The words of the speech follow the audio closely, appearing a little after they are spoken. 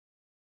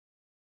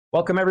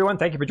Welcome, everyone.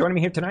 Thank you for joining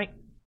me here tonight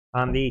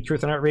on the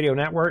Truth and Art Radio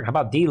Network. How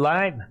about D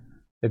Live?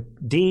 The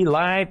D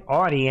Live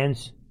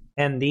audience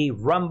and the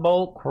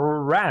Rumble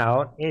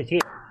crowd is here.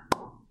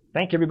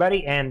 Thank you,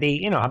 everybody. And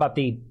how about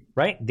the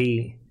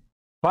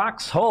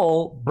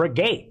Foxhole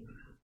Brigade?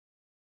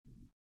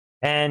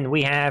 And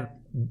we have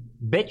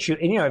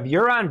BitChute. And, if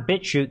you're on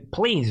BitChute,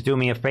 please do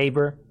me a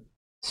favor.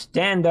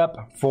 Stand up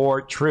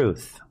for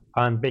truth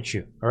on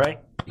BitChute, all right?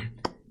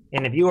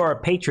 And if you are a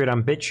patriot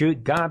on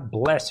BitChute, God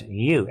bless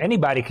you.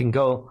 Anybody can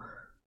go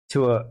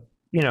to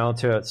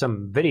to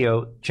some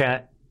video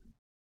chat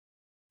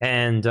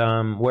and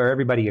where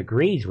everybody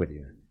agrees with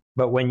you.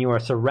 But when you are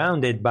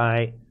surrounded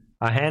by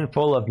a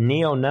handful of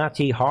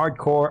neo-Nazi,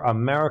 hardcore,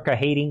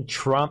 America-hating,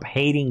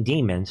 Trump-hating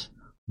demons,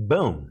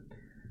 boom.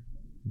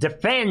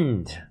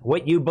 Defend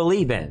what you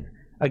believe in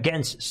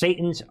against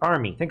Satan's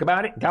army. Think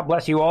about it. God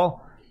bless you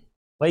all,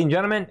 ladies and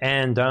gentlemen.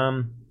 And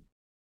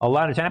a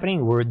lot is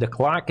happening. The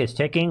clock is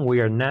ticking.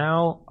 We are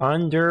now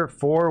under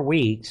 4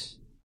 weeks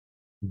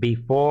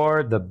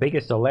before the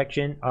biggest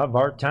election of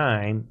our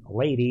time,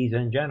 ladies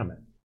and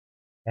gentlemen.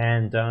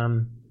 And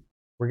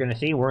we're going to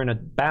see we're in a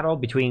battle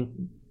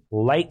between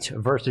light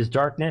versus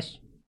darkness.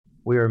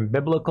 We are in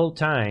biblical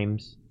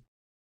times.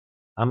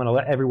 I'm going to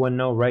let everyone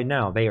know right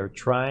now, they are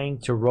trying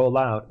to roll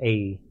out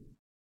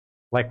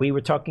like we were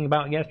talking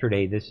about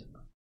yesterday, this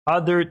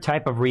other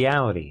type of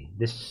reality,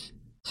 this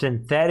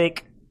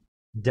synthetic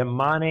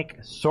demonic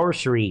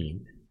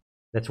sorcery.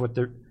 That's what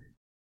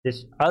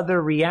this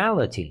other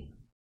reality.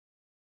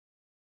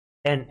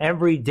 And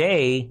every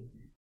day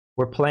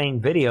we're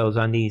playing videos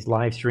on these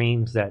live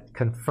streams that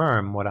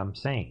confirm what I'm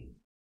saying.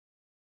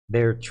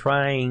 They're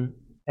trying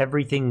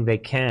everything they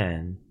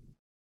can.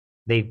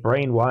 They've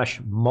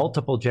brainwashed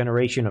multiple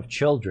generation of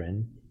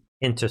children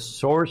into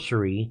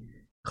sorcery,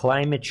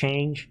 climate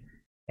change,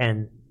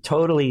 and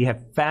totally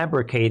have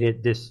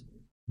fabricated this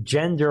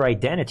gender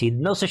identity.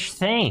 No such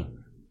thing.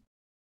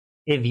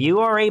 If you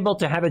are able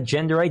to have a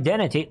gender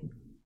identity,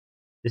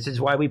 this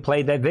is why we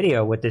played that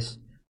video with this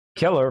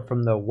killer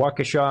from the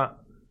Waukesha,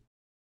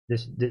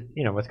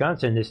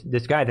 Wisconsin,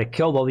 this guy that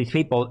killed all these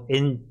people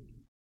in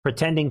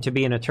pretending to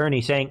be an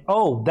attorney, saying,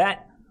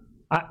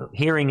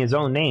 hearing his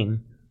own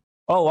name,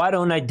 I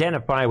don't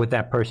identify with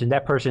that person.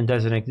 That person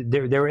doesn't.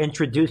 They're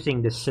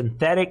introducing this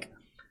synthetic,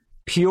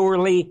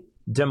 purely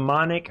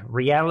demonic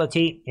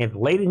reality. If,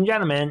 ladies and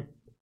gentlemen,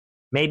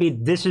 maybe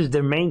this is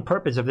the main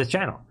purpose of this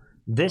channel.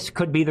 This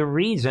could be the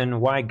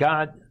reason why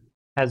God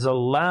has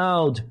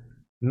allowed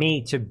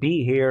me to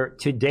be here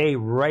today,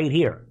 right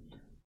here.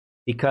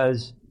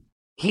 Because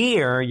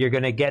here you're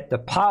going to get the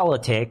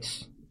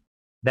politics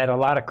that a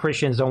lot of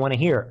Christians don't want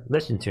to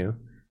listen to.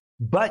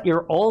 But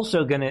you're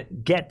also going to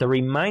get the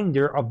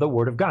reminder of the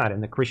Word of God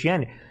and the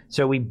Christianity.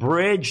 So we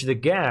bridge the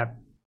gap.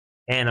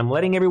 And I'm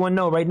letting everyone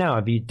know right now,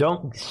 if you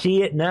don't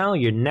see it now,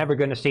 you're never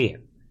going to see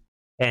it.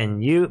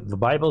 And the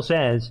Bible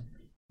says,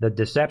 the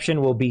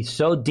deception will be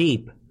so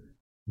deep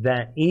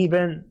that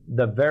even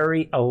the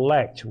very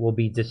elect will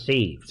be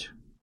deceived.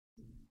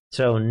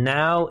 So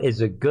now is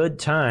a good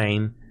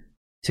time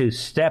to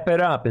step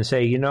it up and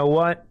say, you know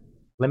what?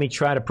 Let me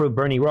try to prove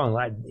Bernie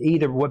wrong.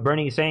 Either what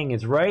Bernie is saying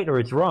is right or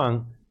it's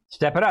wrong.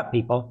 Step it up,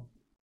 people.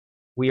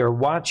 We are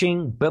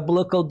watching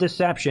biblical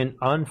deception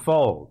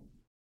unfold.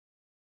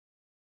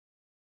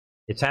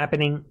 It's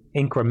happening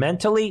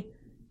incrementally,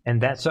 and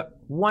that's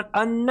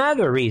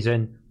another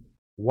reason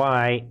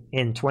why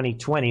in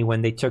 2020,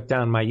 when they took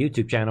down my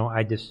YouTube channel,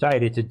 I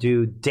decided to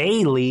do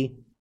daily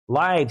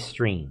live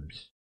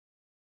streams.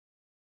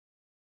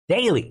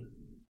 Daily.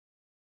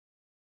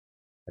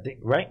 I think,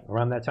 right?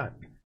 Around that time.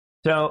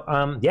 So,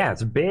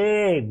 it's a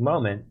big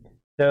moment.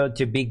 So,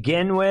 to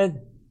begin with,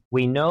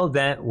 we know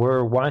that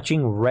we're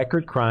watching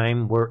record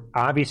crime. We're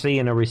obviously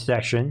in a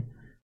recession,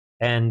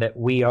 and that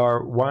we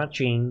are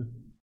watching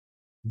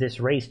this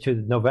race to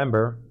the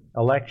November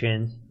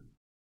elections.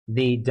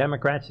 The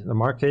Democrats, the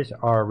Marxists,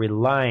 are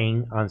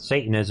relying on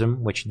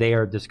Satanism, which they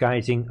are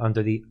disguising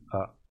under the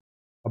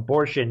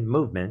abortion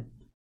movement.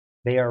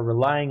 They are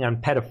relying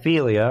on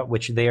pedophilia,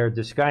 which they are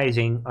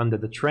disguising under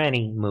the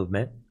tranny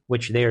movement,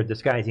 which they are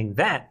disguising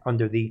that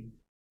under the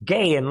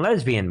gay and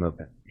lesbian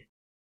movement.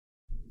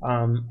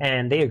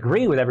 And they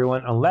agree with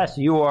everyone, unless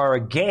you are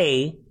a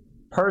gay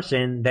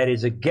person that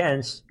is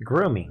against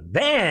grooming.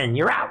 Then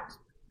you're out.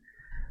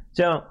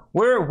 So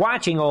we're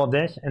watching all of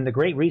this, and the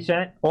Great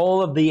Reset,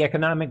 all of the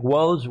economic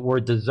woes were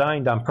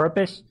designed on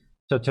purpose.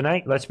 So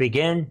tonight, let's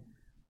begin.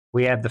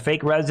 We have the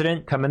fake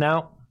resident coming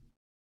out,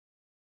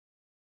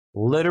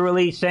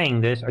 literally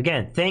saying this.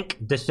 Again, think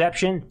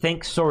deception,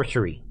 think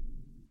sorcery.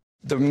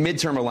 The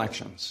midterm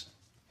elections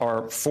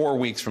are 4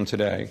 weeks from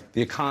today.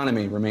 The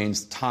economy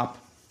remains top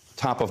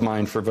of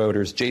mind for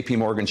voters. J.P.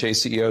 Morgan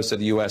Chase CEO said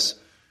the U.S.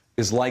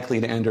 is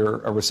likely to enter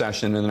a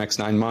recession in the next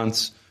 9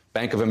 months.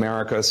 Bank of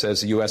America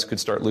says the U.S. could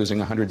start losing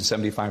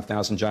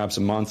 175,000 jobs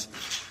a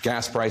month.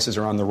 Gas prices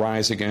are on the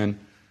rise again.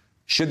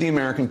 Should the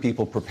American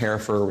people prepare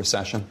for a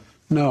recession?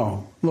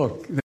 No.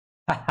 Look.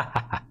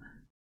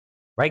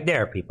 Right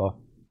there,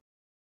 people.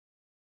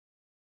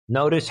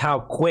 Notice how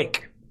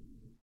quick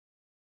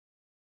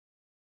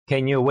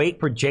Can you wait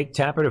for Jake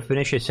Tapper to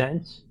finish his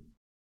sentence?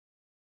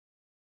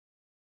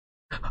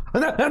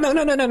 No,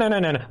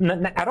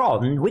 at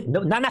all.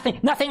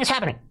 Nothing is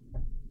happening.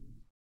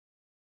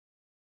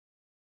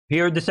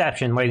 Pure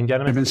deception, ladies and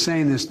gentlemen. I've been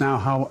saying this now.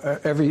 How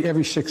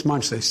every 6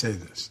 months they say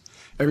this.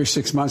 Every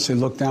 6 months they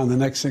look down the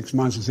next 6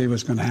 months and see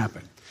what's going to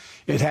happen.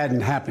 It hadn't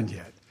happened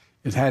yet.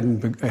 It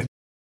hadn't.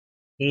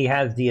 He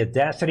has the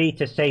audacity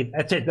to say,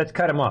 "That's it. Let's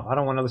cut him off. I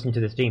don't want to listen to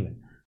this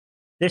demon."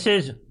 This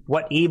is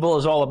what evil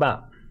is all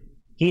about.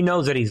 He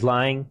knows that he's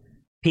lying.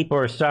 People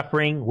are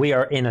suffering. We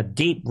are in a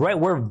deep, right?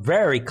 We're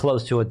very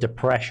close to a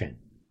depression.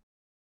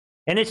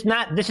 And this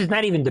is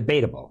not even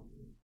debatable.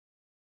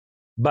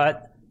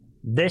 But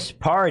this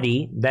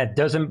party that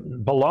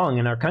doesn't belong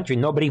in our country,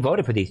 nobody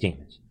voted for these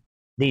demons.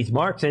 These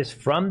Marxists,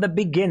 from the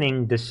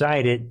beginning,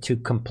 decided to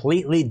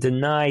completely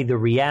deny the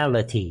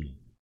reality.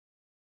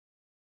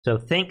 So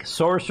think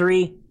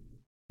sorcery,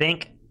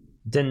 think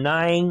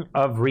denying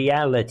of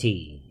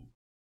reality.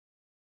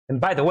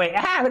 And by the way,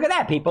 look at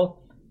that, people.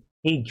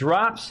 He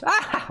drops,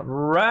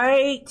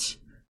 right.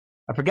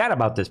 I forgot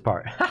about this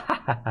part.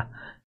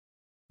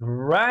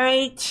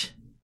 Right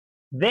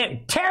there.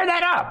 Tear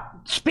that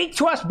up. Speak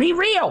to us. Be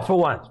real for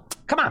once.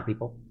 Come on,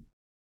 people.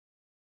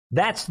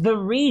 That's the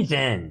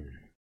reason.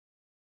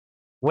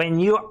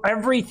 When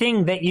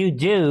everything that you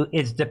do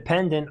is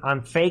dependent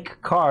on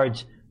fake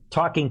cards,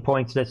 talking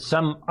points that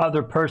some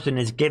other person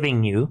is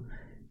giving you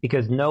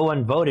because no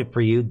one voted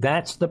for you,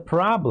 that's the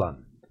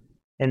problem.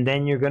 And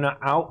then you're going to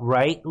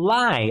outright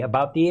lie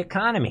about the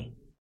economy.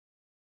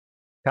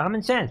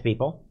 Common sense,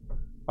 people.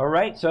 All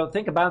right, so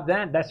think about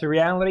that. That's the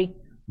reality.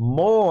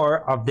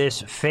 More of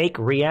this fake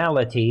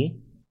reality.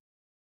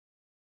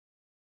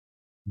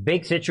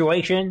 Big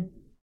situation.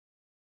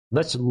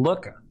 Let's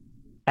look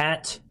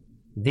at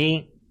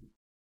the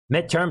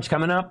midterms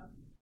coming up.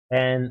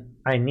 And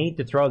I need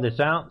to throw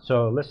this out,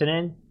 so listen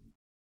in.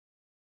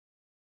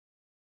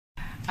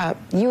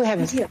 You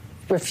have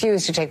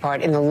refused to take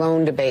part in the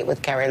loan debate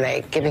with Kari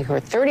Lake, giving her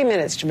 30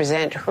 minutes to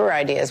present her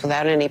ideas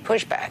without any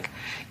pushback.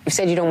 You've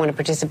said you don't want to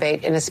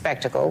participate in a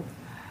spectacle,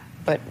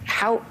 but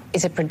how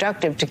is it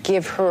productive to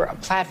give her a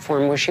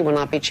platform where she will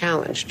not be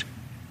challenged?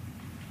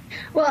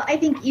 Well, I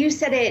think you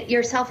said it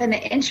yourself in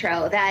the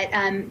intro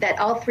that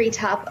all three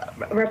top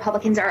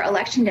Republicans are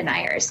election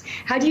deniers.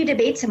 How do you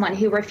debate someone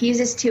who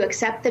refuses to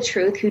accept the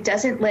truth, who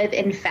doesn't live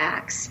in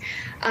facts?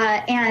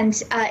 And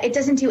it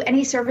doesn't do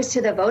any service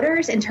to the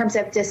voters in terms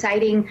of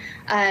deciding,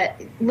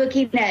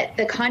 looking at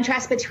the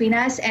contrast between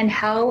us and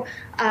how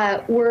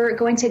we're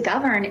going to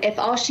govern if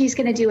all she's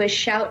going to do is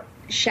shout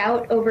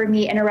over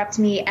me, interrupt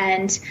me,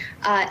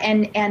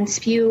 and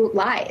spew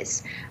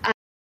lies.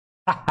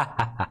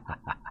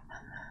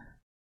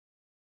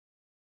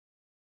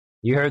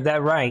 You heard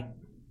that right.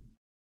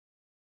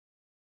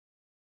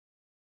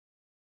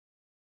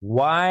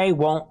 Why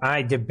won't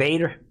I debate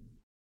her?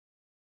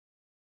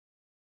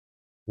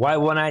 Why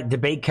won't I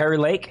debate Kari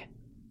Lake?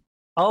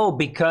 Oh,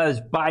 because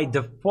by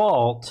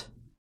default,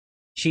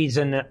 she's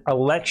an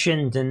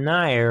election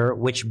denier,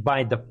 which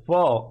by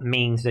default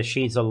means that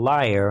she's a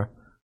liar,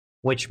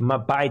 which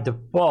by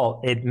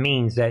default, it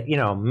means that,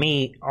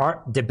 me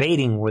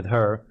debating with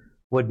her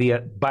would be,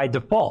 by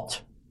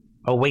default,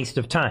 a waste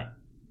of time.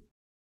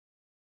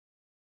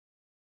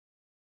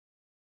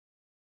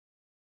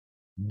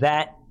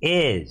 That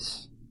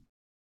is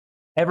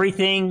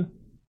everything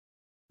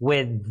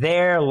with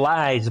their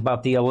lies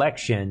about the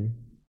election.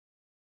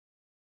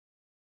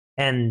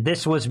 And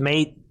this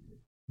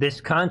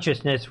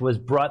consciousness was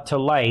brought to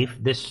life,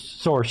 this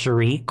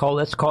sorcery,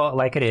 let's call it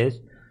like it is,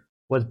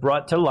 was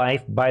brought to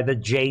life by the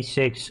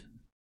J6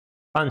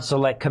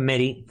 Unselect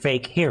Committee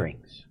fake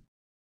hearings.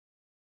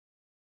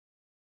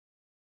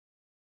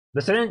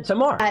 Listen in some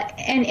more.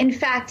 And in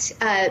fact,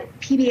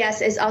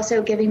 PBS is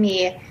also giving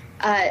me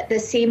the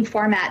same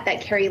format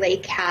that Kari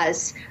Lake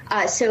has.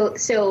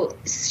 So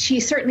she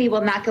certainly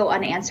will not go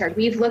unanswered.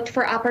 We've looked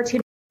for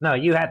opportunities. No,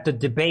 you have to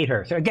debate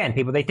her. So again,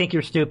 people, they think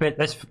you're stupid.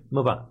 Let's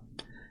move on.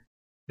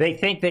 They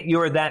think that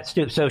you're that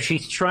stupid. So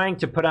she's trying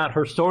to put out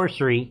her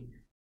sorcery.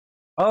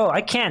 Oh, I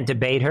can't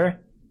debate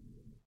her.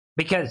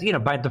 Because,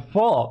 by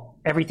default,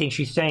 everything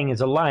she's saying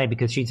is a lie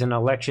because she's an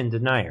election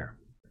denier.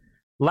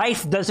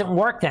 Life doesn't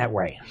work that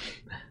way.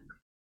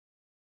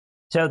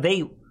 So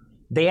they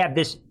have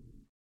this.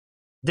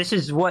 This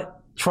is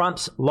what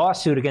Trump's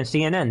lawsuit against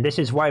CNN. This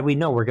is why we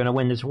know we're going to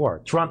win this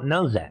war. Trump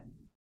knows that.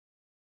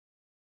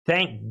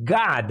 Thank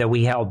God that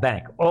we held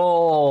back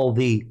all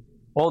the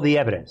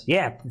evidence.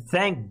 Yeah,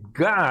 thank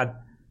God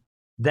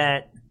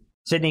that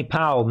Sidney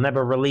Powell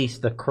never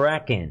released the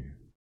Kraken.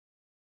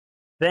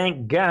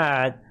 Thank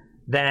God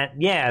that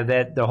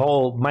the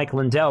whole Mike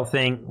Lindell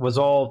thing was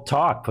all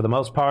talk for the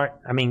most part.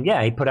 I mean,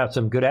 yeah, he put out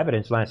some good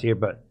evidence last year,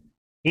 but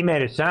he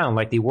made it sound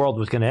like the world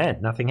was going to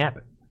end. Nothing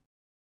happened.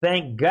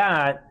 Thank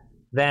God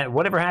that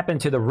whatever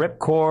happened to the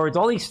ripcords,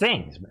 all these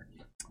things.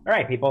 All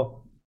right,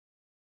 people.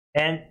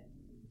 And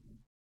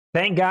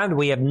thank God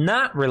we have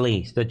not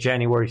released the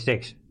January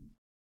 6th,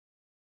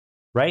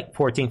 right?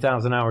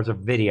 14,000 hours of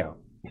video.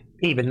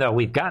 even though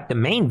we've got the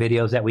main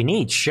videos that we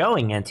need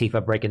showing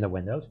Antifa breaking the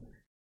windows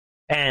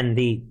and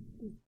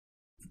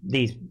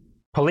these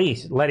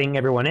police letting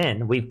everyone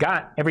in. We've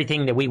got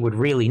everything that we would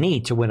really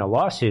need to win a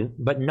lawsuit,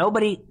 but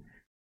nobody,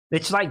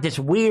 it's like this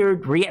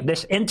weird,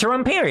 this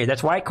interim period.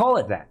 That's why I call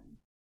it that.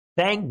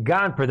 Thank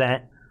God for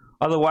that.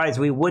 Otherwise,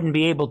 we wouldn't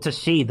be able to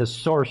see the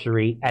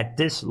sorcery at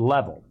this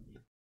level.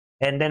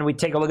 And then we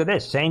take a look at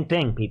this. Same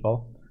thing,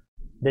 people.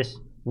 This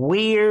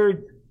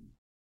weird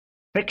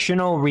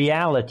fictional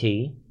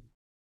reality.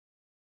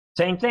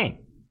 Same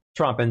thing.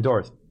 Trump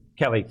endorsed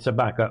Kelly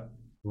Tshibaka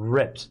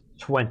rips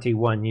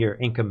 21-year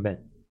incumbent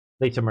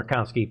Lisa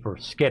Murkowski for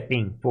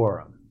skipping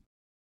forum.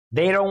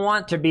 They don't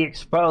want to be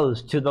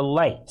exposed to the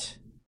light.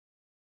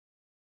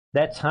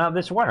 That's how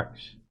this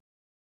works.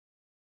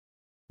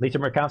 Lisa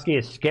Murkowski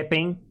is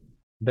skipping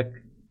the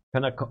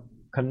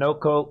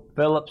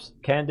ConocoPhillips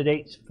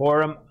candidates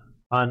forum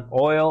on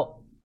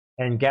oil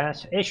and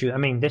gas issue. I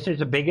mean, this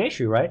is a big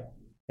issue, right?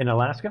 In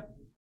Alaska.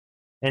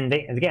 And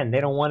they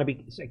don't want to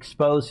be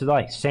exposed to the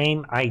light.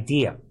 Same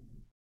idea.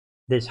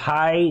 This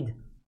hide.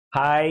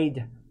 All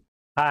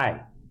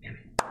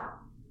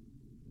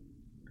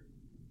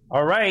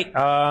right.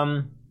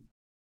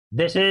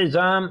 This is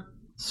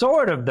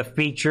sort of the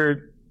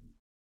featured.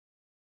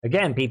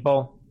 Again,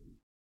 people,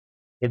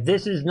 if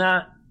this is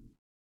not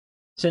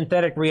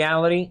synthetic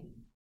reality,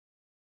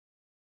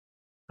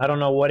 I don't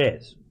know what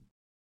is.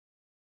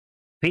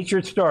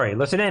 Featured story.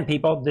 Listen in,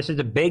 people. This is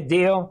a big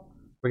deal.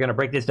 We're going to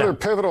break this down. Another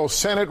pivotal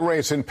Senate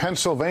race in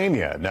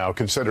Pennsylvania, now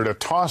considered a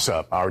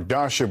toss-up. Our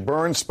Dasha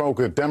Burns spoke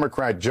with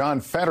Democrat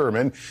John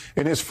Fetterman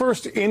in his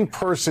first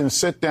in-person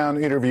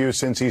sit-down interview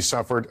since he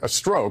suffered a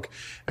stroke.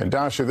 And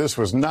Dasha, this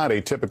was not a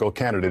typical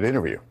candidate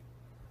interview.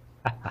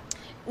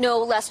 No,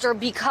 Lester,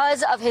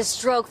 because of his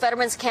stroke,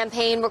 Fetterman's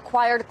campaign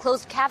required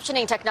closed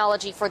captioning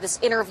technology for this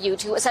interview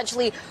to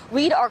essentially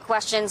read our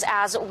questions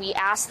as we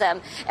ask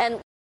them. And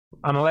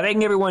I'm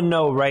letting everyone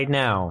know right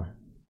now,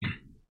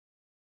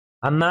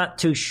 I'm not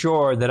too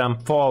sure that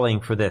I'm falling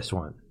for this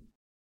one.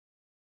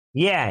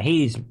 Yeah,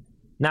 he's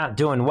not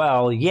doing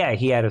well. Yeah,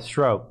 he had a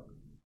stroke.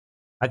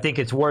 I think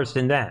it's worse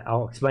than that.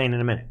 I'll explain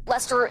in a minute.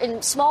 Lester,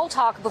 in small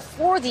talk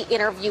before the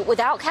interview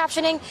without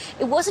captioning,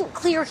 it wasn't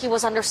clear he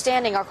was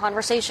understanding our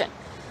conversation.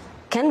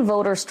 Can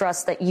voters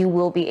trust that you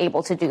will be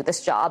able to do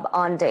this job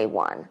on day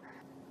one?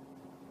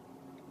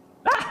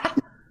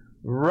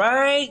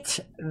 Right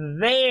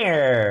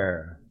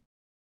there.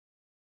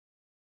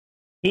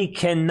 He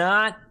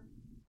cannot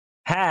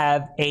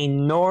have a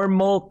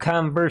normal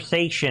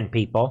conversation,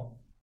 people.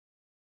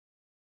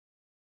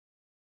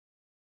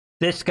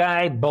 This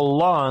guy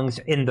belongs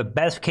in the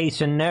best case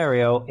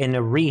scenario in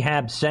a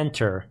rehab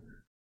center.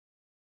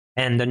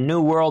 And the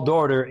New World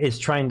Order is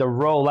trying to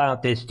roll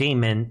out this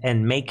demon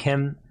and make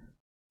him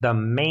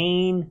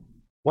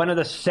one of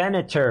the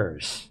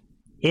senators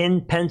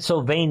in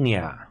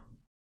Pennsylvania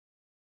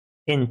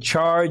in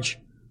charge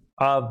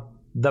of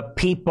the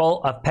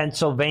people of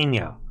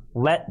Pennsylvania.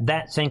 Let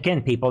that sink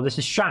in, people. This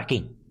is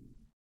shocking.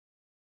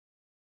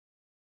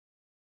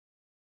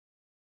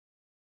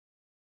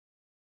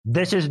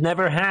 This has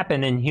never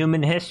happened in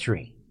human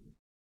history.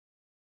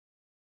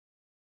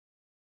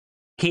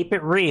 Keep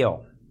it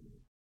real.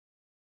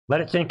 Let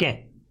it sink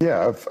in.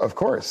 Yeah, of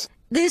course.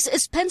 This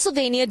is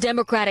Pennsylvania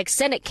Democratic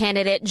Senate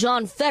candidate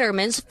John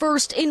Fetterman's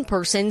first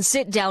in-person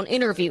sit-down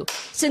interview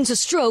since a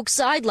stroke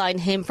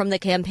sidelined him from the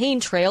campaign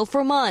trail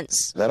for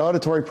months. That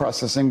auditory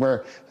processing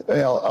where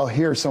I'll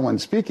hear someone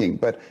speaking,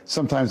 but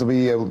sometimes I'll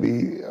be able to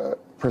be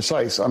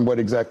precise on what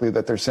exactly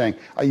that they're saying.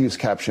 I use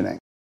captioning.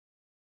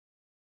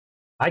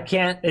 I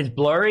can't. It's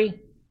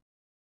blurry.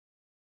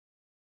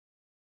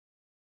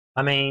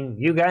 I mean,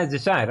 you guys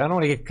decide. I don't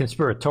want to get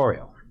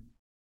conspiratorial.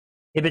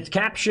 If it's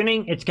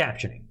captioning, it's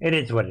captioning. It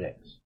is what it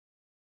is.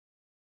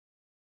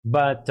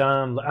 But,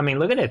 I mean,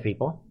 look at it,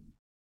 people.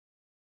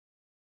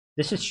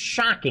 This is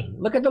shocking.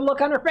 Look at the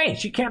look on her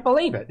face. You can't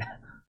believe it.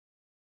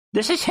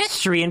 This is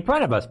history in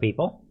front of us,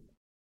 people.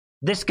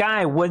 This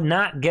guy would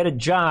not get a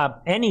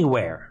job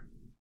anywhere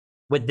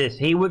with this.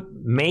 He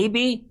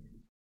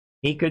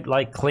could,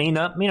 like, clean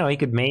up. You know, he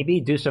could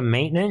maybe do some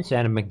maintenance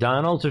at a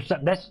McDonald's or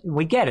something.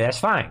 We get it. That's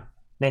fine.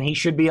 Then he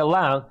should be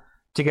allowed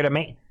to get a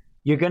maintenance.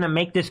 You're going to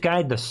make this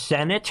guy the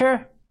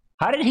senator?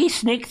 How did he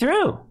sneak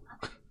through?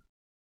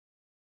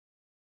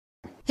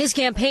 His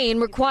campaign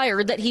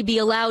required that he be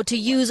allowed to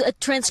use a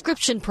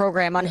transcription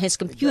program on his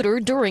computer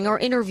during our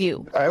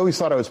interview. I always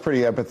thought I was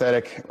pretty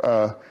empathetic,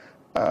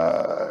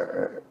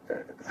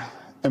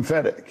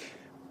 emphatic.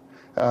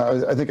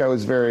 I think I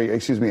was very,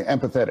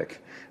 empathetic.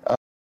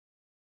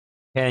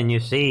 Can you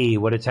see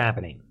what is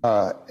happening?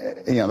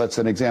 That's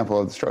an example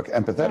of the stroke,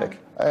 empathetic.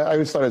 I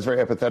always thought I was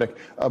very empathetic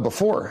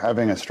before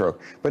having a stroke.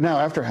 But now,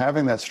 after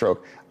having that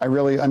stroke, I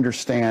really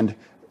understand,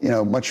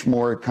 much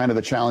more kind of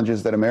the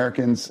challenges that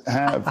Americans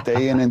have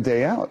day in and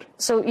day out.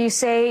 So you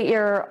say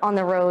you're on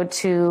the road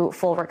to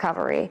full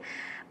recovery.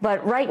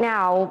 But right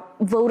now,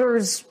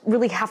 voters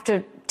really have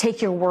to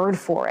take your word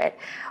for it.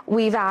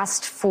 We've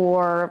asked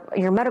for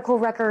your medical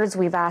records.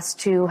 We've asked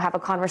to have a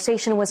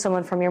conversation with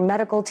someone from your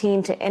medical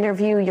team, to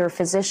interview your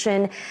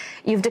physician.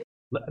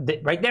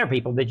 Right there,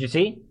 people. Did you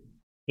see?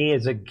 He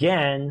is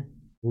again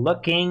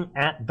looking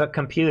at the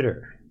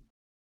computer.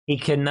 He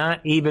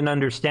cannot even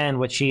understand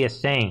what she is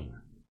saying.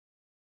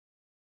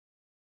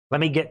 Let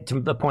me get to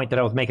the point that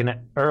I was making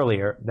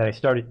earlier, that I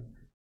started.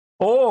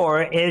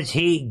 Or is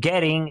he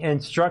getting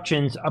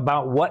instructions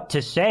about what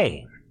to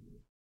say?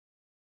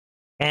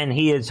 And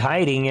he is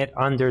hiding it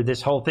under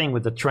this whole thing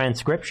with the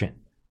transcription.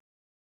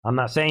 I'm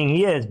not saying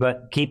he is,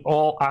 but keep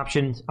all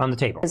options on the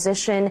table.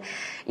 Physician,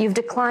 you've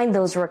declined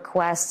those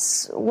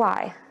requests.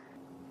 Why?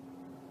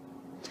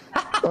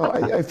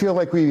 Well, I feel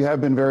like we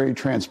have been very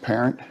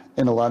transparent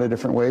in a lot of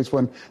different ways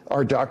when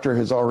our doctor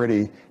has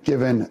already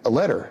given a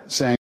letter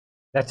saying...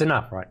 That's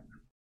enough, right?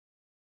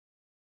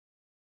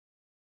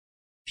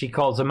 She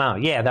calls him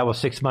out. Yeah, that was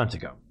 6 months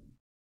ago.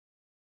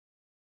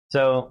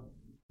 So,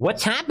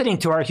 what's happening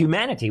to our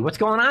humanity? What's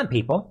going on,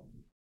 people?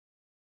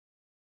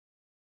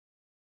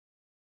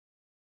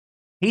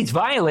 He's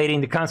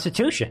violating the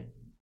Constitution.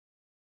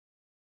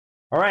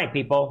 All right,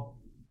 people.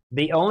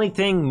 The only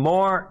thing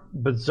more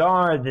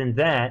bizarre than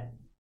that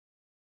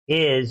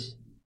is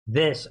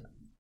this.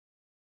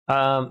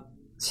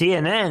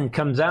 CNN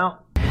comes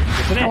out.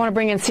 I want to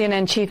bring in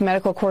CNN chief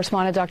medical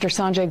correspondent Dr.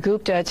 Sanjay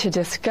Gupta to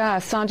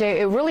discuss. Sanjay,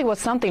 it really was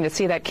something to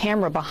see that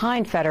camera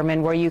behind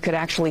Fetterman where you could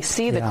actually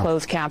see the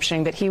closed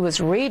captioning that he was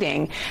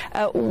reading.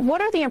 What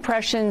are the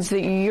impressions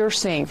that you're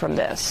seeing from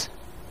this?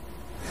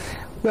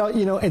 Well,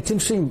 you know, it's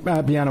interesting,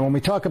 Bianna, when we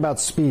talk about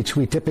speech,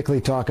 we typically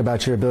talk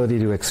about your ability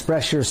to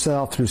express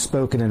yourself through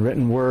spoken and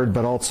written word,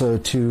 but also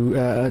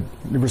to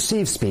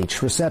receive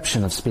speech,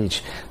 reception of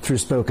speech through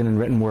spoken and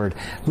written word.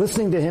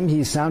 Listening to him,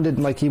 he sounded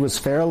like he was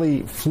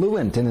fairly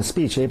fluent in his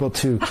speech, able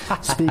to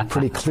speak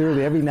pretty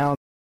clearly every now and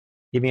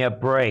then. Give me a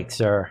break,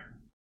 sir.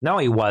 No,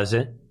 he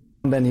wasn't.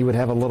 Then he would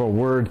have a little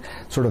word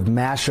sort of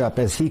mashup,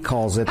 as he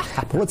calls it.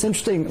 But what's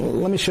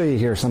interesting, let me show you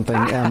here something.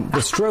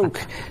 The stroke,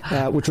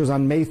 which was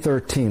on May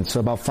 13th, so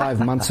about 5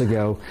 months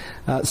ago,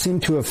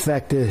 seemed to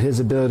affect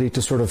his ability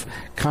to sort of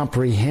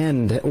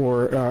comprehend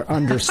or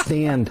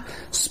understand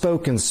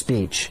spoken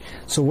speech.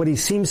 So what he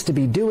seems to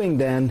be doing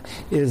then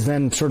is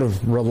then sort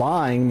of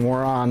relying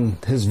more on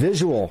his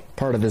visual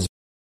part of his.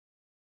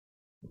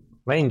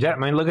 Ladies and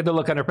gentlemen, look at the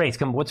look on her face.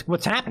 Come,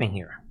 what's happening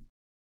here?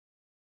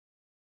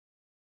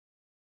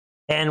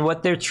 And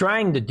what they're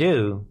trying to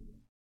do,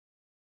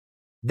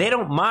 they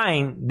don't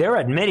mind. They're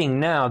admitting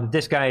now that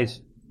this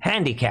guy's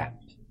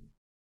handicapped,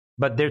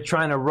 but they're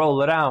trying to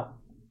roll it out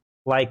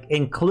like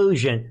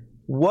inclusion.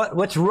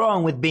 What's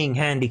wrong with being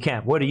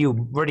handicapped? What are you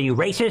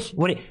racist?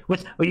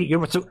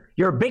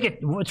 You're a bigot?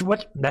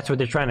 What's that's what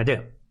they're trying to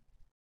do,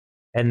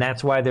 and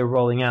that's why they're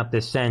rolling out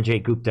this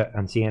Sanjay Gupta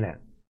on CNN.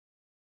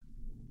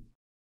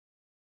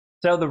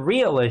 So the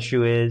real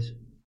issue is,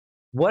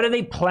 what are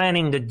they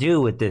planning to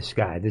do with this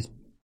guy?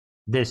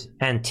 This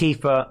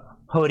Antifa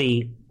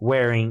hoodie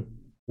wearing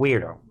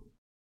weirdo.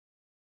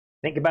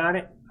 Think about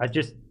it.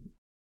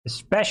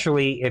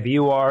 Especially if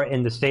you are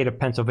in the state of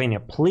Pennsylvania,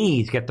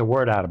 please get the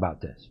word out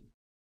about this.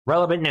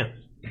 Relevant news.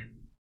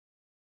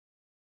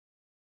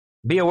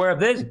 Be aware of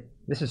this.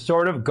 This is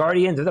sort of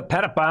guardians of the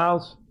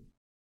pedophiles.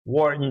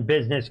 Wharton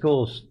Business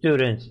School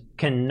students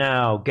can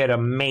now get a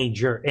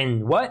major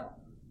in what?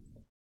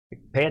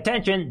 Pay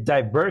attention.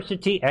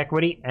 Diversity,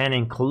 equity, and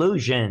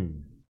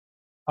inclusion.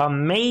 A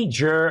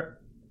major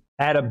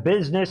at a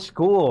business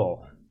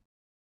school.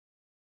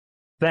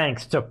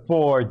 Thanks to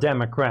 4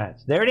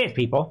 Democrats. There it is,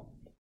 people.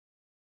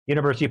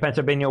 University of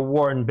Pennsylvania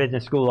Wharton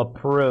Business School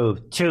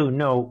approved two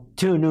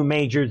new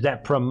majors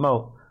that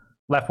promote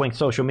left-wing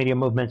social media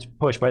movements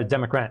pushed by the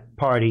Democrat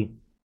Party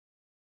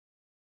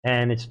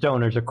and its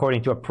donors,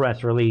 according to a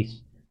press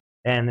release.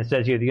 And it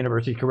says here, the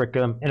University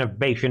Curriculum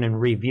Innovation and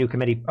Review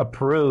Committee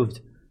approved.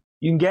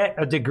 You can get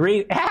a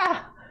degree.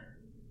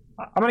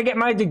 I'm going to get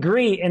my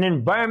degree in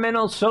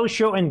environmental,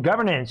 social, and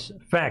governance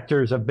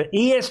factors of the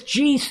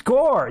ESG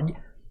score.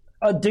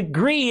 A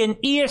degree in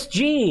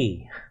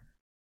ESG.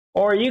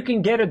 Or you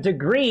can get a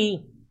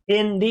degree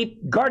in the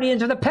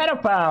Guardians of the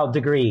Pedophile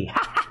degree.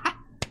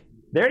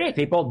 There it is,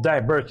 people.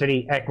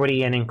 Diversity,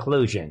 equity, and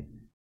inclusion.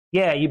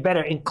 Yeah, you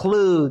better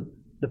include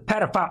the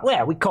pedophile.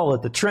 Yeah, we call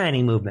it the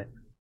tranny movement.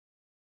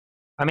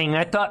 I mean,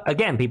 I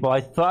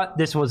thought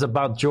this was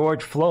about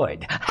George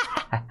Floyd.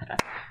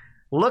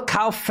 Look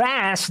how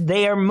fast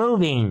they are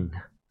moving.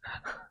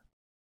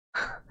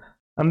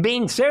 I'm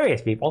being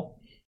serious, people.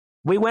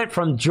 We went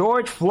from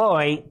George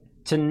Floyd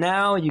to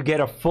now you get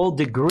a full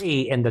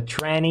degree in the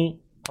tranny,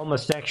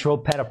 homosexual,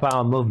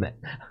 pedophile movement.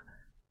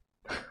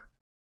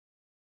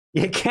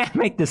 You can't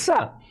make this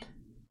up.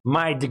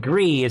 My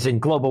degree is in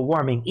global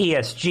warming,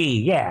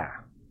 ESG, yeah.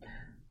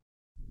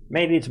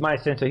 Maybe it's my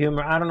sense of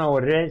humor. I don't know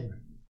what it is.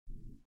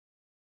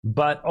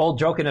 But all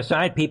joking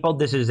aside, people,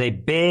 this is a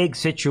big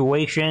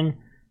situation.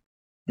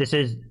 This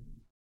is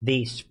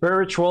the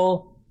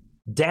spiritual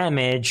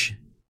damage.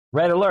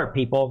 Red alert,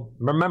 people.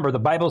 Remember, the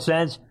Bible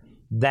says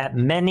that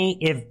many,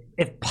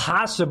 if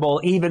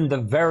possible, even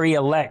the very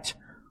elect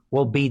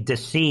will be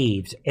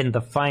deceived in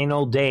the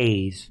final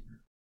days.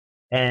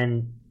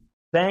 And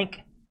thank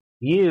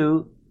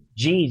you,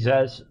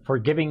 Jesus, for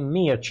giving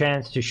me a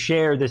chance to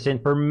share this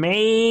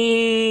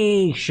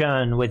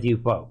information with you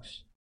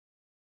folks.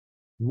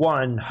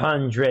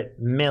 $100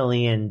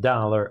 million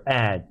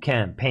ad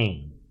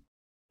campaign.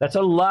 That's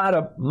a lot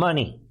of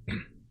money.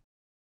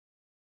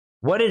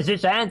 What is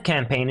this ad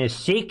campaign? Is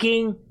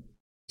seeking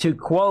to,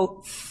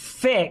 quote,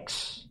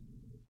 fix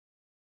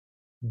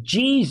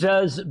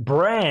Jesus'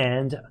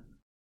 brand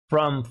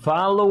from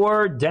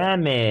follower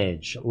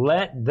damage.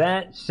 Let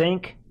that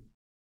sink.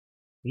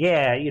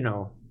 Yeah, you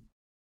know,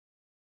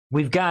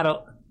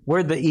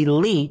 we're the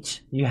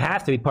elite. You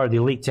have to be part of the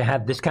elite to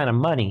have this kind of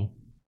money.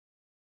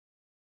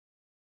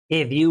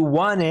 If you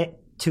want it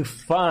to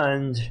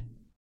fund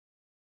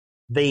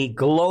the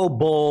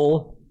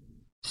global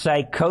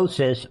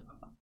psychosis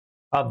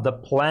of the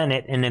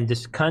planet and in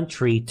this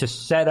country, to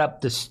set up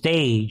the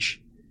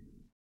stage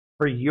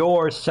for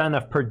your son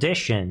of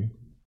perdition,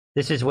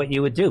 this is what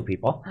you would do,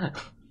 people.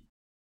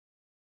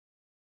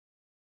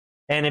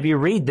 And if you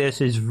read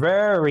this, it's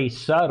very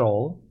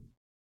subtle.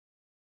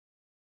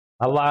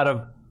 A lot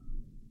of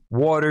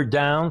watered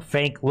down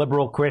fake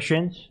liberal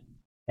Christians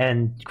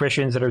and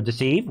Christians that are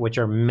deceived, which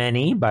are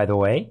many, by the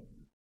way,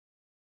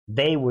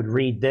 they would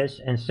read this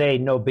and say,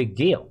 no big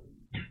deal.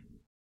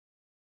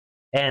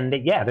 And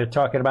yeah, they're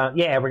talking about,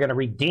 yeah, we're going to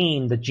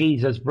redeem the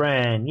Jesus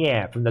brand,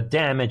 yeah, from the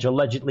damage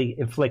allegedly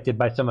inflicted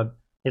by some of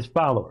his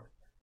followers.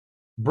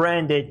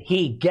 Branded,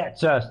 he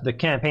gets us. The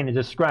campaign is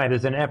described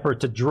as an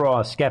effort to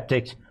draw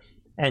skeptics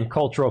and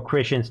cultural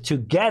Christians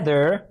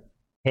together.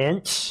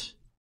 Hence,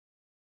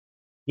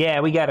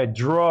 yeah, we got to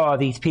draw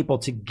these people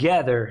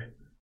together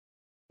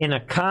in a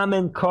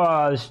common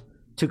cause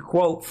to,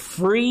 quote,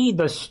 free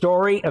the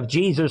story of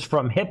Jesus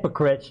from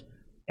hypocrites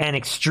and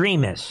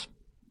extremists.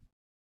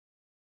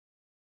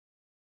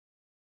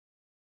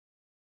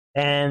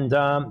 And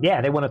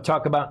yeah, they want to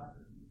talk about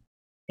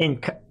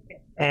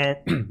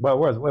well,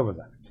 where was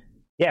that?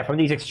 Yeah, from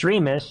these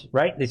extremists,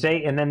 right? They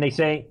say, and then they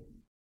say,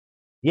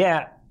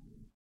 yeah,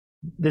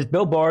 this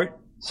billboard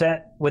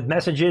set with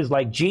messages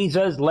like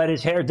Jesus let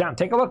his hair down.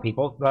 Take a look,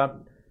 people.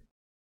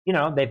 You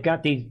know, they've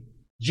got these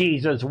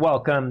Jesus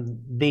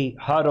welcome the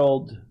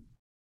huddled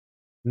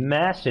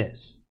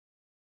masses,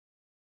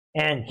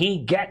 and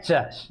he gets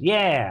us.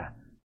 Yeah.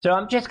 So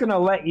I'm just gonna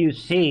let you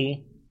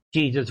see.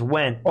 Jesus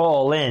went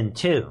all in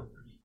too.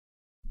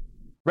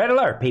 Red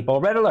alert,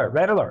 people. Red alert.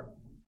 Red alert.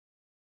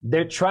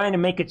 They're trying to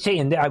make it see,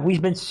 and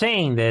we've been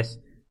saying this.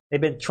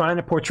 They've been trying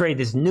to portray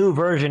this new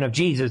version of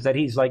Jesus that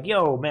he's like,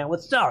 yo, man,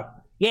 what's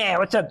up? Yeah,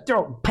 what's up?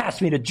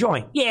 Pass me the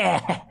joint.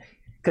 Yeah.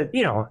 Because,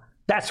 you know,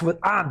 that's what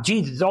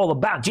Jesus is all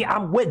about.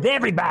 I'm with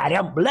everybody.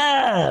 I'm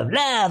love,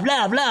 love,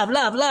 love, love,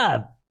 love,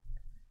 love.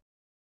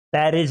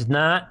 That is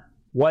not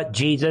what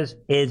Jesus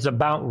is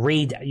about.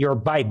 Read your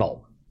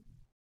Bible.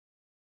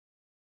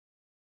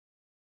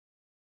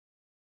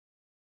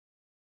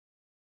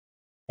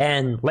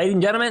 And ladies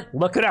and gentlemen,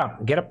 look it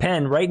up. Get a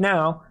pen right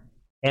now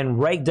and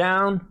write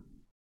down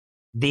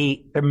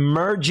the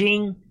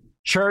emerging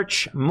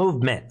church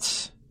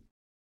movements.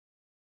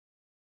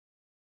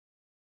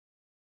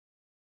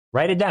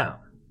 Write it down.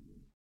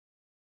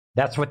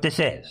 That's what this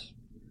is.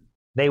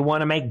 They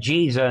want to make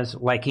Jesus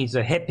like he's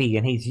a hippie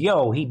and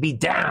he be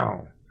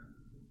down.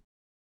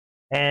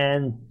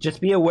 And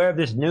just be aware of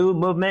this new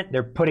movement.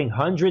 They're putting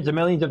hundreds of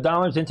millions of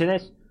dollars into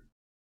this.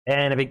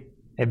 And if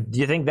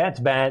you think that's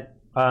bad,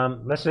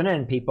 listen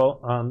in, people.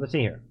 Let's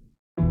see here.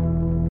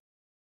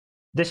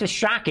 This is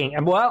shocking.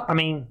 And well, I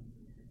mean,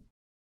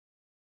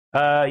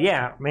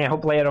 yeah, I mean,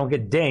 hopefully I don't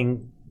get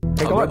dinged.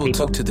 Take a look,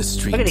 people. Took to the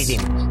streets. Look at these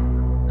demons.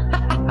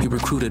 He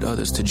recruited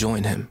others to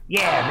join him.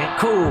 Yeah, man,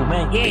 cool,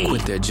 man. Yay. They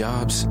quit their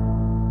jobs,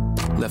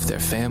 left their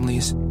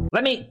families.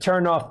 Let me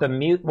turn off the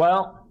mute.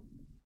 Well,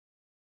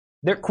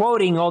 they're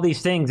quoting all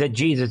these things that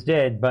Jesus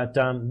did, but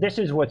this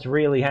is what's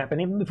really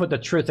happening. Let me put the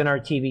Truth in Our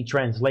TV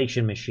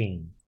translation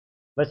machine.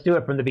 Let's do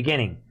it from the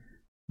beginning.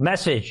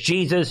 Message,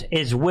 Jesus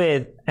is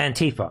with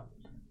Antifa.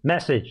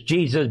 Message,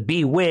 Jesus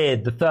be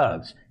with the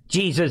thugs.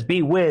 Jesus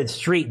be with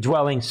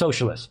street-dwelling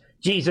socialists.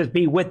 Jesus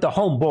be with the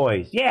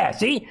homeboys. Yeah,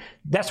 see?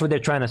 That's what they're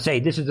trying to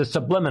say. This is a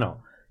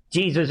subliminal.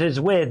 Jesus is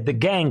with the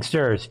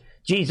gangsters.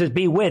 Jesus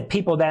be with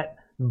people that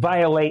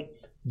violate.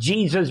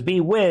 Jesus be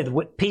with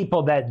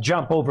people that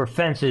jump over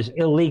fences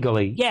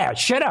illegally. Yeah,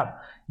 shut up.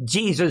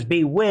 Jesus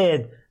be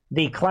with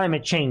the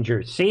climate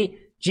changers. See?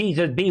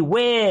 Jesus be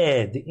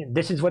with.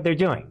 This is what they're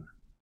doing.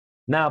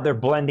 Now they're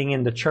blending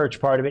in the church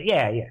part of it.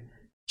 Yeah.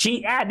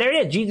 There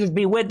it is. Jesus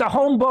be with the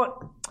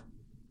homeboy.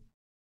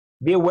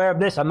 Be aware of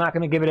this. I'm not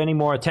going to give it any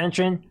more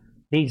attention.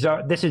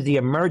 This is the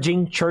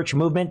emerging church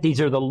movement. These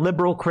are the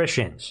liberal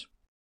Christians,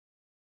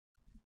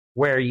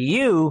 where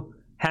you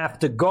have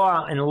to go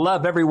out and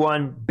love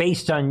everyone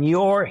based on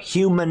your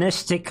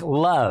humanistic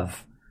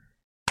love.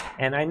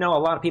 And I know a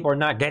lot of people are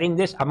not getting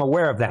this. I'm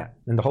aware of that.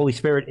 And the Holy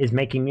Spirit is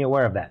making me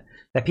aware of that.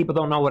 That people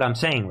don't know what I'm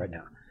saying right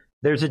now.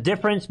 There's a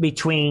difference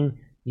between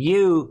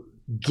you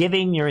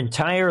giving your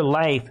entire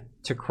life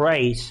to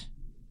Christ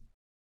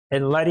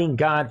and letting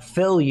God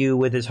fill you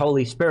with his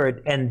Holy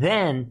Spirit, and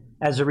then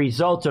as a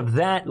result of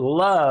that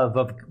love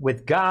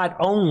with God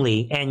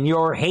only and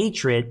your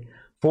hatred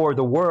for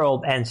the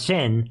world and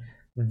sin,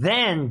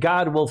 then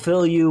God will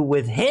fill you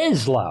with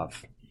his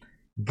love.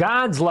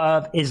 God's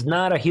love is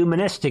not a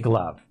humanistic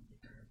love.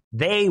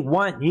 They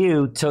want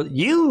you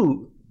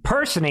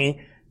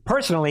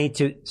personally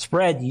to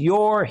spread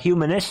your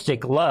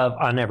humanistic love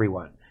on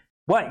everyone.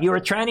 What, you're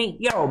a tranny?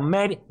 Yo,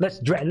 maybe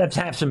let's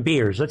have some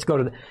beers. Let's go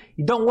to the...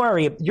 Don't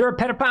worry, if you're a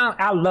pedophile,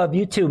 I love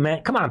you too,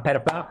 man. Come on,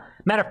 pedophile.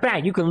 Matter of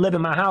fact, you can live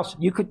in my house.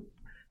 You could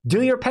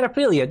do your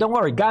pedophilia. Don't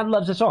worry, God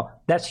loves us all.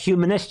 That's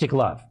humanistic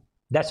love.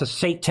 That's a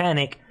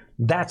satanic...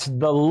 That's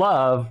the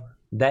love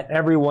that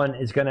everyone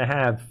is going to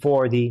have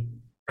for the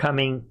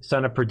coming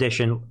son of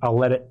perdition. I'll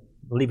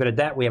leave it at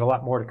that. We have a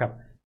lot more to come.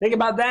 Think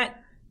about that.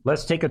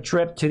 Let's take a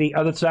trip to the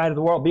other side of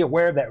the world. Be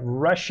aware that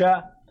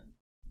Russia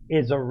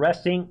is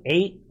arresting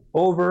 8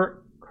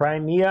 over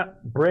Crimea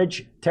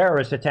bridge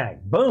terrorist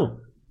attack. Boom.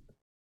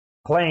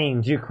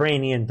 Claims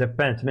Ukrainian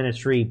Defense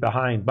Ministry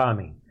behind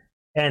bombing.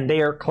 And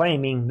they are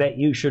claiming that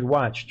you should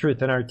watch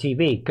Truth on our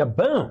TV.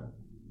 Kaboom.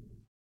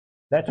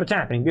 That's what's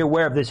happening. Be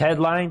aware of this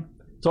headline.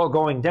 It's all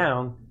going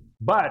down.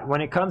 But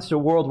when it comes to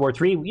World War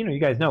III, you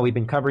guys know we've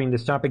been covering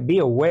this topic. Be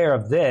aware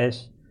of this.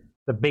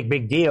 It's a big,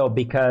 big deal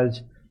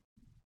because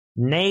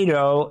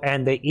NATO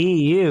and the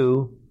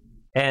EU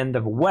and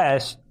the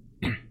West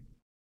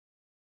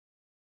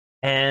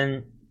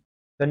and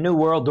the New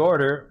World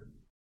Order,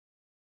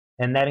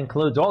 and that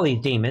includes all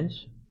these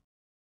demons,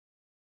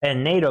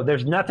 and NATO,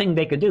 there's nothing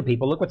they could do,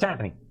 people. Look what's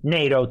happening.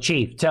 NATO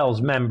chief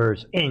tells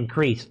members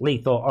increase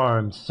lethal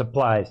arms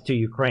supplies to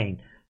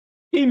Ukraine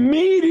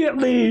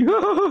immediately.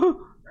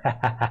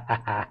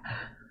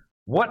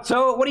 What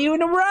are you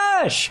in a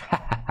rush?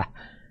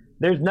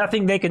 There's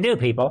nothing they can do,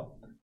 people.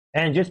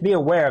 And just be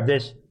aware of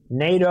this.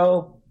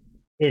 NATO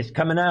is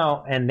coming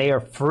out and they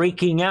are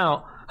freaking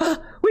out.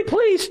 We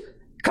please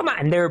come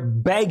on. They're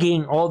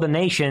begging all the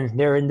nations.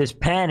 They're in this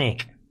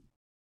panic.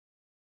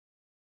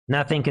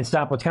 Nothing can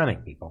stop what's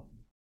coming, people.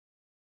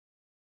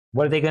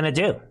 What are they going to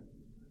do?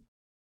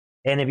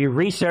 And if you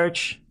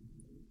research,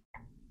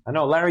 I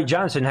know Larry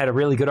Johnson had a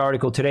really good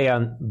article today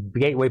on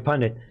Gateway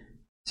Pundit.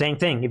 Same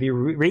thing. If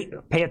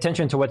you pay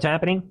attention to what's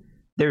happening,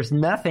 there's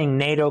nothing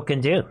NATO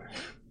can do.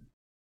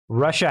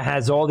 Russia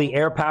has all the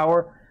air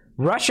power.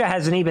 Russia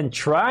hasn't even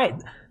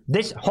tried.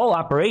 This whole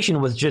operation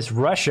was just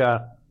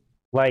Russia,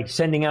 like,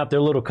 sending out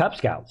their little Cub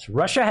Scouts.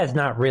 Russia has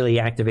not really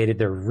activated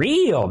their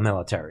real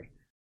military.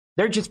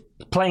 They're just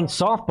playing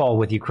softball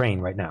with Ukraine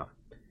right now.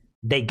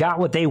 They got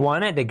what they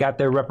wanted. They got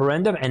their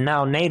referendum, and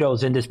now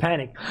NATO's in this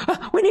panic.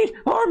 We need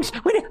arms.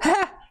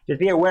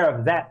 Just be aware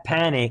of that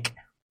panic.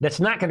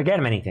 That's not going to get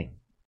them anything.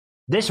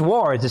 This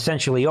war is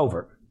essentially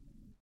over.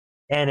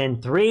 And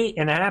in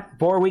 3.5,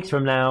 4 weeks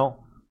from now,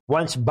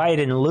 once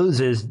Biden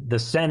loses the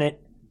Senate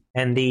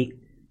and the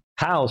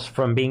House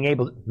from being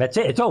able... That's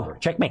it. It's over.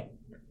 Checkmate.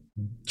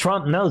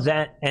 Trump knows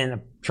that,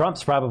 and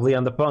Trump's probably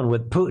on the phone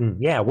with Putin.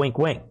 Yeah, wink,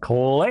 wink.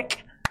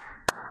 Click.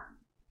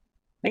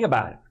 Think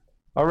about it.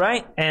 All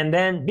right? And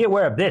then be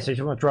aware of this. I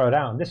just want to throw it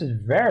out. This is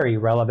very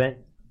relevant.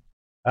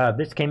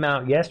 This came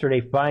out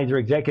yesterday. Pfizer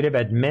executive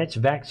admits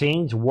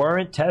vaccines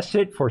weren't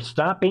tested for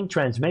stopping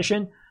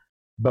transmission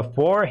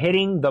before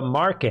hitting the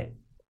market.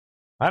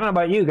 I don't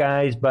know about you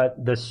guys,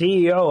 but the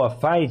CEO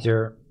of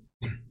Pfizer,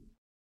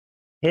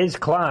 his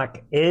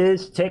clock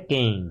is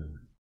ticking.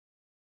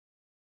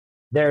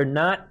 They're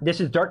not... This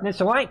is darkness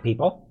to light,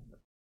 people.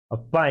 A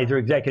Pfizer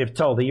executive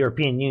told the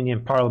European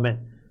Union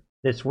Parliament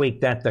this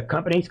week that the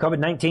company's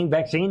COVID-19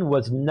 vaccine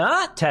was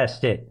not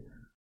tested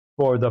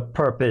for the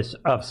purpose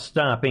of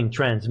stopping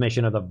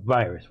transmission of the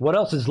virus. What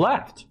else is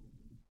left?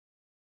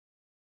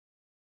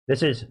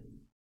 This is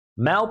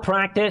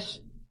malpractice,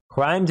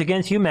 crimes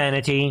against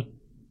humanity.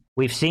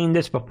 We've seen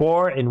this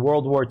before in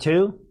World War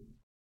II.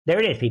 There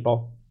it is,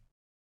 people.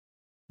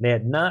 They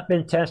had not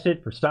been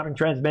tested for stopping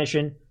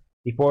transmission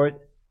before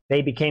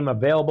they became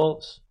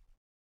available.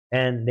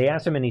 And they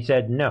asked him, and he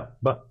said no.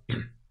 But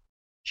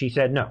she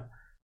said no.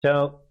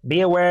 So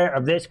be aware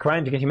of this.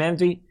 Crimes against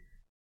humanity,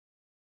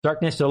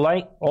 darkness to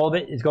light, all of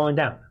it is going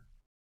down.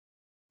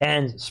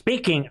 And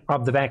speaking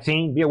of the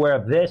vaccine, be aware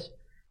of this.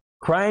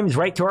 Crimes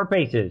right to our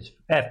faces.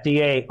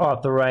 FDA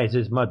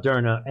authorizes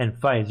Moderna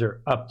and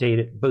Pfizer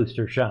updated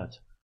booster shots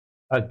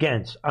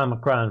against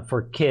Omicron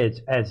for kids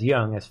as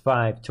young as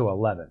 5 to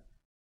 11.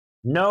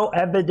 No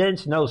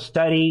evidence, no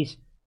studies,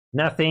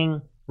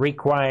 nothing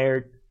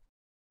required.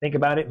 Think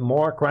about it.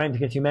 More crimes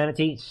against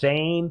humanity.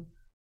 Same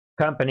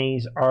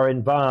companies are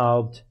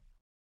involved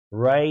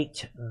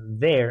right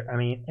there. I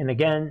mean, and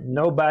again,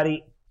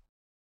 nobody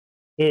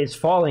is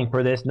falling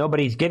for this.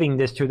 Nobody's giving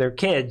this to their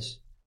kids.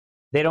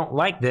 They don't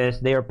like this.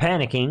 They are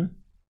panicking.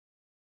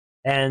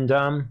 And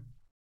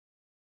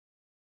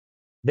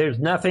there's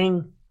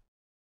nothing.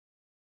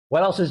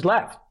 What else is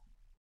left?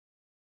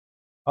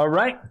 All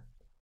right.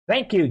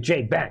 Thank you,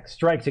 Jay Beck.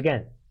 Strikes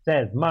again.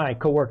 Says, my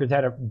coworkers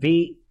had a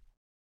V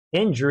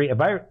injury, a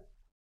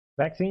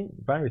vaccine,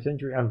 virus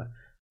injury,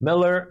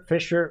 Miller,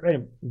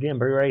 Fisher,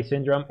 Guillain-Barré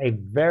syndrome, a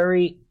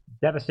very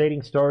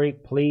devastating story.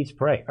 Please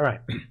pray. All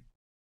right.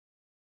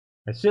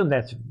 I assume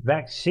that's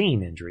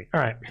vaccine injury.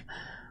 All right.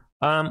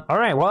 All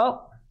right.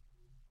 Well,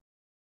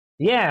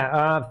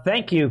 yeah.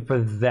 Thank you for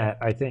that.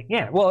 I think.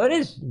 Yeah. Well, it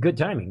is good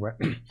timing, right?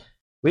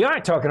 We are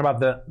talking about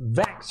the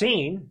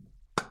vaccine.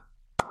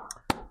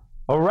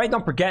 All right.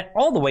 Don't forget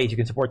all the ways you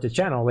can support this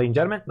channel, ladies and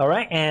gentlemen. All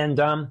right. And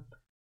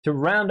to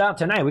round out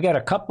tonight, we got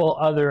a couple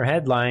other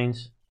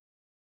headlines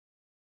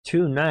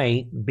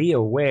tonight. Be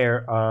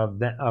aware of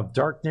that, of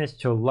darkness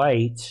to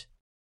light.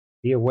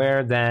 Be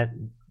aware that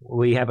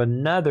we have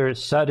another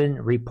sudden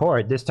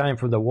report, this time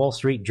from the Wall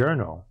Street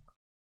Journal,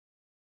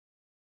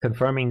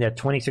 confirming that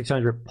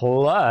 2,600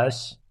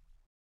 plus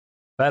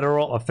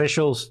federal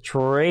officials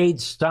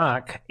trade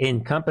stock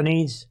in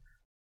companies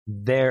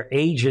their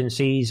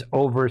agencies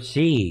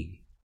oversee,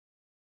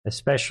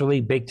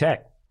 especially big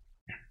tech.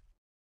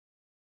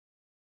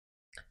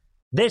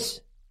 This,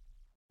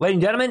 ladies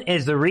and gentlemen,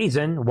 is the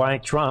reason why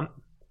Trump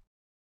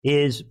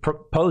is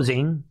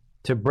proposing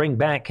to bring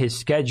back his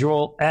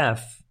Schedule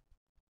F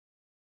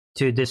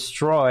to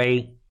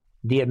destroy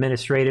the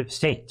administrative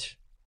state.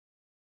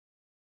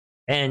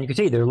 And you can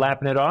see they're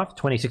lapping it off.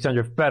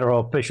 2,600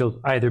 federal officials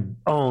either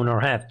own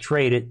or have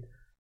traded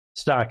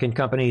stock in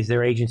companies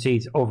their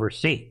agencies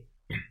oversee.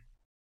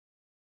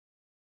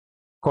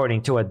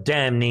 According to a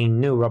damning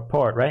new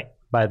report, right,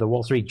 by the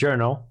Wall Street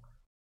Journal,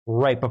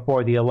 right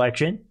before the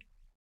election.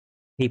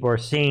 People are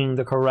seeing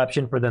the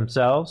corruption for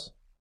themselves.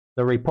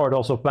 The report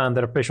also found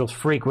that officials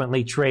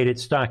frequently traded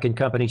stock in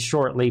companies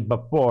shortly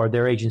before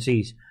their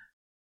agencies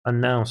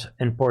announce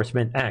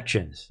enforcement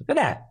actions. Look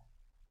at that.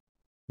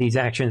 These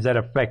actions that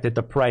affected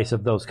the price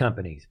of those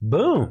companies.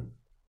 Boom.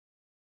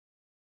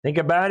 Think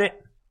about it.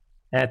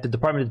 At the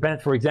Department of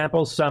Defense, for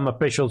example, some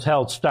officials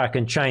held stock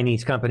in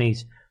Chinese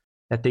companies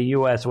that the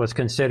U.S. was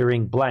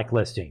considering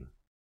blacklisting.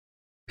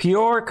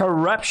 Pure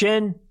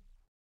corruption.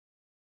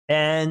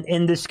 And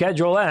in the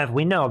Schedule F,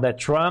 we know that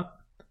Trump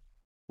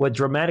would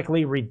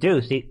dramatically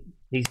reduce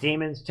these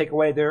demons, take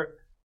away their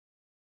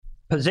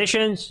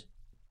positions.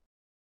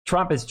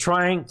 Trump is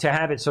trying to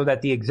have it so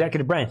that the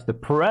executive branch, the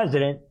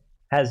president,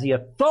 has the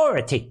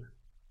authority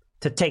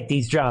to take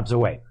these jobs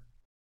away.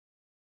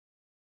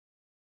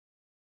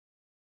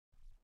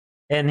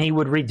 And he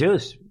would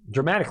reduce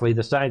dramatically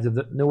the size of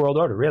the New World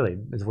Order, really,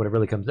 is what it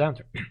really comes down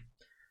to.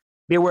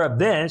 Be aware of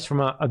this from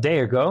a day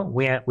ago.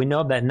 We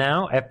know that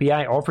now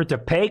FBI offered to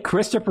pay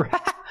Christopher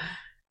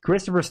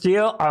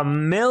Steele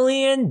 $1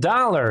 million,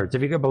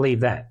 if you could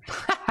believe that.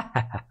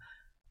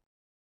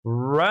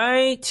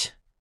 Right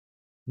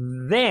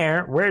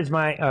there. Where's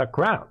my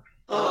crowd?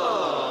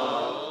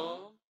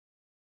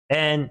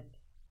 And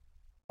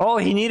all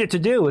he needed to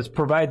do was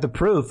provide the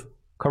proof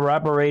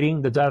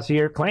corroborating the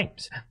dossier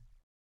claims.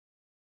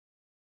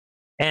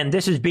 And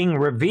this is being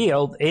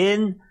revealed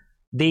in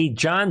the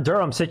John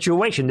Durham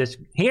situation, this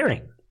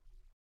hearing.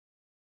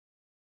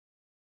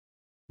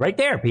 Right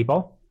there,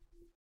 people.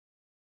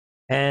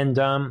 And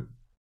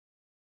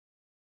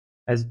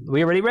as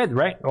we already read,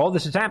 right? All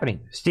this is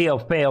happening. Steele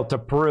failed to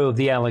prove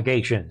the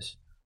allegations,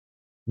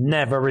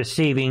 never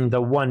receiving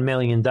the $1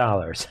 million.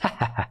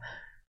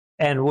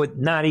 And would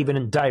not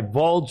even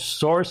divulge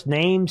source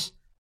names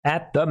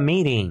at the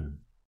meeting.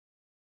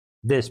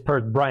 This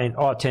Brian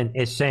Auten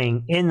is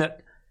saying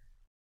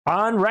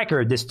on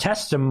record, this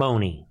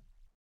testimony.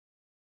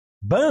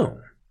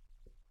 Boom.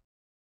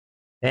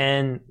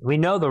 And we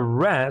know the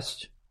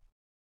rest.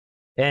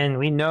 And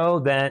we know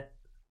that,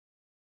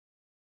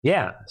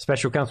 yeah,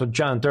 Special Counsel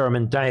John Durham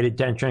indicted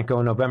Danchenko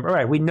in November. All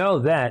right, we know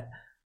that.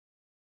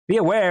 Be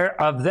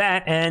aware of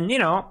that. And,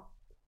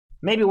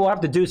 maybe we'll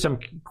have to do some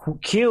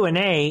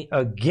Q&A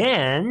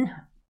again,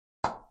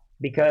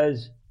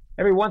 because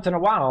every once in a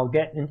while I'll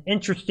get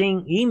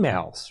interesting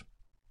emails.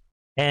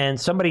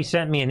 And somebody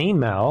sent me an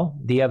email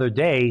the other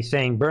day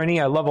saying, Bernie,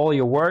 I love all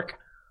your work.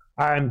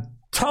 I'm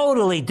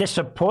totally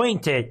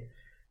disappointed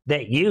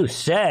that you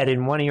said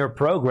in one of your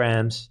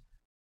programs,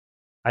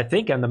 I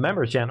think on the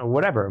members channel or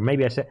whatever,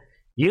 maybe I said,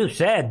 you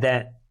said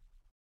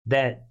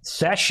that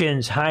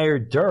Sessions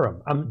hired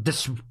Durham. I'm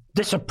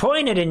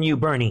disappointed in you,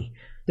 Bernie.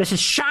 This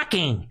is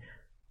shocking.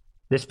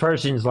 This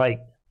person's like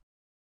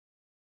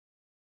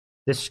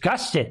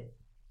disgusted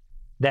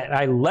that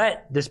I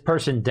let this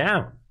person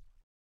down.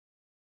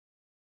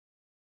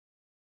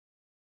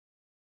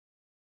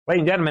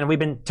 Ladies and gentlemen, we've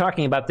been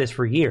talking about this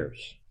for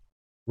years.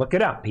 Look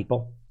it up,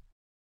 people.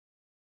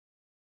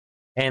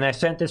 And I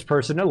sent this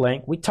person a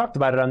link. We talked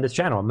about it on this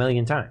channel 1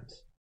 million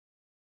times.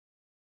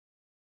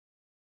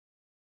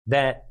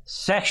 That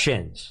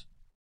Sessions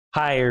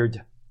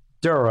hired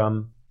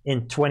Durham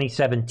in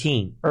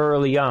 2017,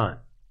 early on.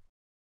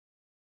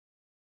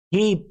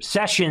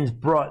 Sessions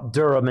brought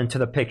Durham into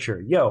the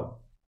picture.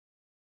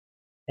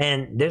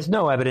 And there's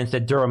no evidence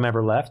that Durham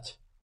ever left.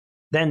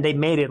 Then they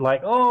made it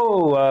like,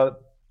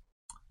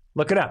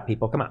 look it up,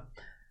 people. Come on.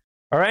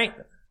 All right?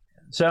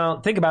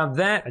 So think about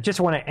that. I just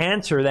want to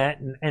answer that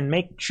and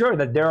make sure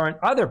that there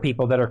aren't other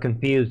people that are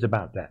confused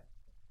about that.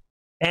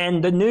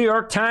 And the New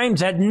York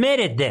Times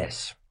admitted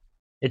this.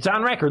 It's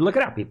on record. Look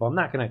it up, people. I'm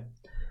not going to.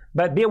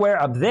 But be aware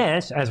of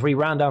this as we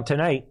round out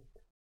tonight.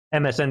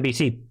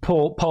 MSNBC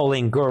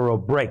polling guru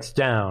breaks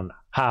down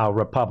how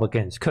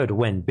Republicans could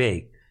win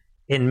big.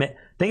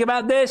 Think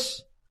about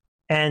this.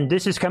 And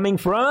this is coming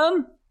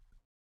from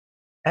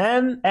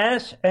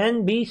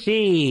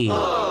MSNBC.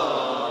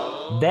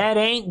 That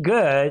ain't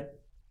good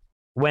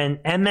when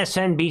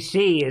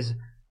MSNBC is,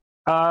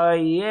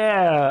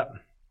 yeah.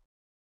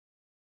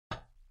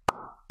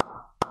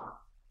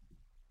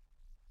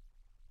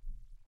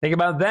 Think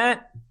about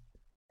that.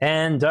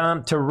 And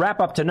to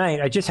wrap up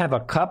tonight, I just have a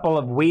couple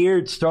of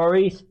weird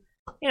stories.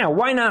 You know,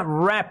 why not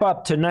wrap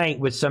up tonight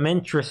with some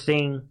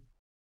interesting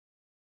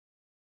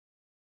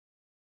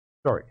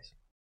stories?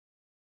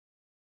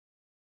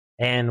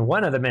 And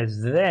one of them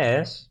is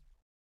this.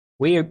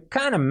 We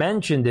kind of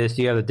mentioned this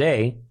the other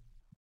day,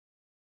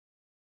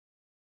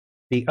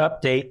 the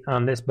update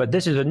on this, but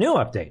this is a new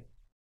update.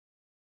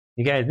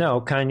 You guys know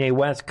Kanye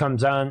West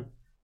comes on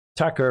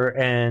Tucker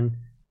and,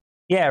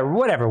 yeah,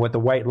 whatever with the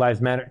White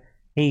Lives Matter.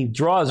 He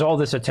draws all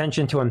this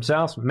attention to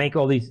himself, make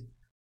all these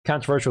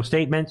controversial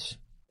statements.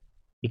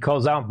 He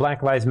calls out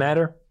Black Lives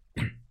Matter.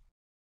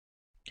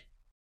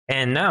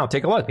 And now,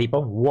 take a look,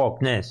 people.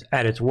 Wokeness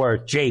at its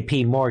worst.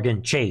 J.P.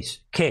 Morgan Chase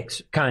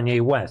kicks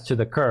Kanye West to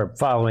the curb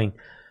following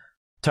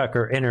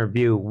Tucker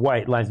interview.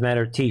 White Lives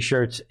Matter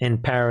t-shirts in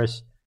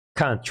Paris.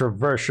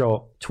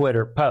 Controversial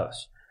Twitter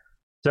post.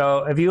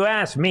 So, if you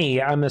ask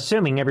me, I'm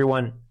assuming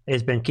everyone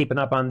has been keeping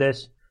up on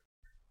this.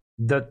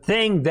 The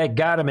thing that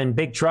got him in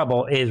big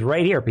trouble is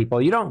right here,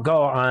 people. You don't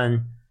go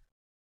on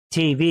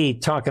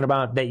TV talking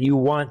about that you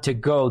want to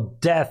go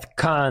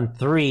DEFCON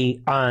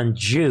 3 on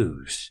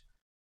Jews.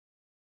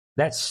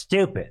 That's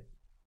stupid.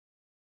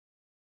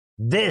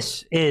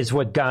 This is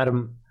what got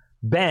him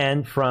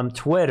banned from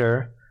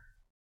Twitter.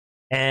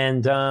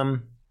 And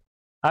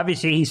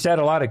obviously he said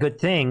a lot of good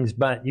things,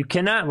 but you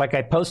cannot, like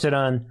I posted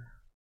on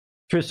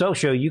True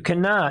Social, you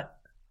cannot,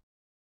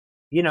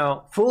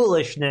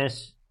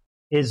 foolishness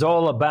is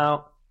all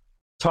about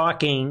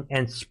talking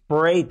and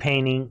spray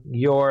painting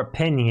your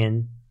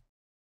opinion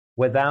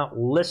without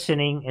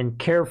listening and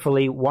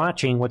carefully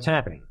watching what's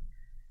happening.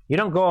 You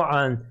don't go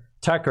on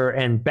Tucker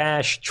and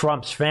bash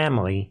Trump's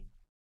family,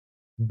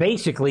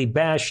 basically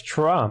bash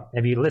Trump,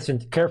 if you listen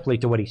carefully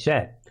to what he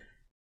said,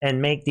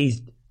 and make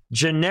these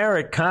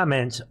generic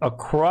comments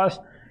across.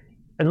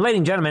 And ladies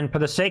and gentlemen, for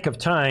the sake of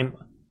time,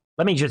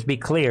 let me just be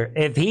clear.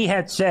 If he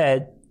had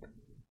said,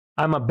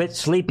 I'm a bit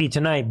sleepy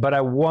tonight, but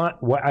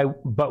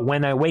but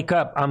when I wake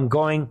up, I'm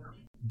going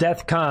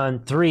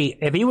DEFCON 3.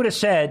 If he would have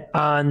said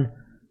on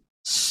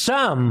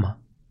some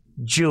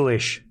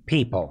Jewish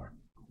people,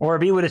 or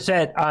if he would have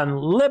said on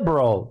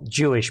liberal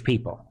Jewish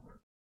people,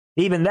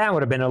 even that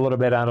would have been a little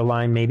bit out of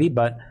line maybe,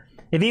 but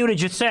if he would have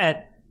just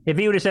said,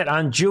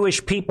 on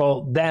Jewish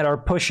people that are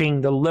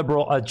pushing the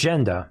liberal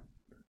agenda,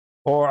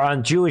 or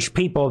on Jewish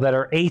people that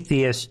are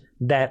atheists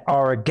that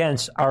are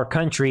against our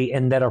country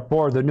and that are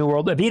for the New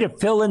World, if he'd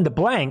have filled in the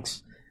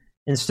blanks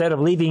instead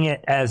of leaving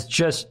it as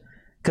just,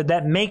 because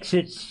that makes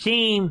it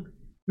seem,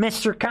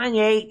 Mr.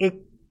 Kanye, it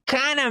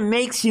kind of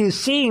makes you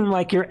seem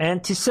like you're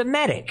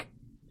anti-Semitic,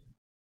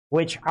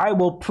 which I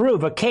will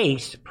prove a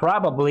case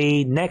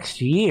probably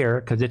next year,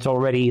 because it's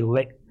already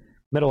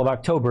middle of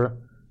October.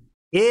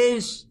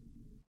 Is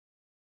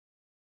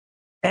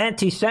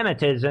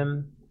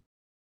anti-Semitism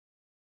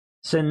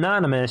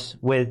synonymous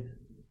with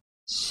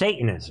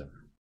Satanism?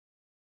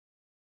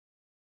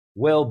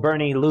 Will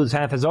Bernie lose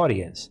half his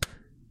audience?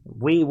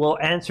 We will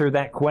answer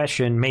that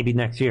question maybe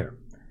next year.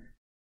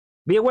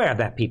 Be aware of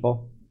that,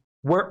 people.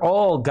 We're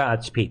all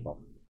God's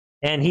people.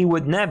 And he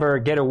would never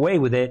get away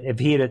with it if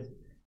he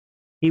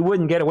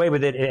wouldn't get away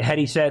with it had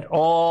he said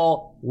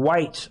all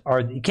whites are.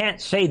 You can't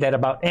say that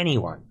about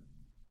anyone.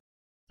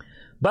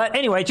 But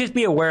anyway, just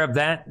be aware of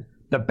that.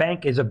 The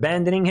bank is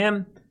abandoning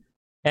him.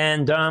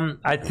 And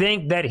I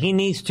think that he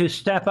needs to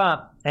step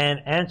up and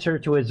answer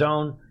to his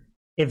own.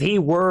 If he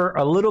were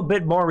a little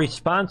bit more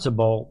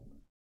responsible,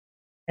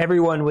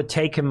 everyone would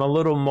take him a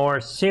little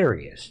more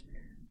serious.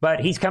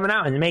 But he's coming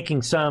out and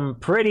making some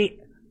pretty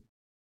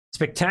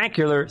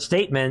spectacular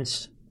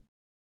statements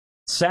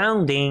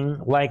sounding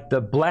like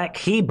the Black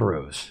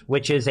Hebrews,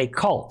 which is a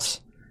cult.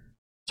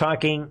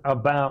 Talking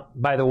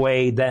about, by the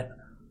way, that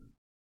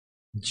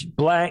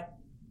black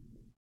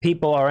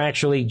people are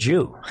actually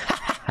Jew.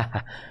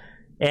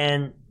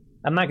 And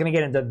I'm not going to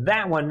get into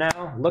that one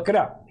now. Look it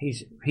up.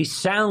 He's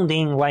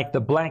sounding like the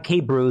Black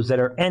Hebrews that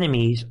are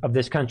enemies of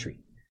this country.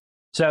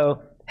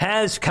 So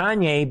has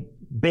Kanye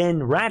been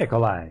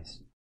radicalized?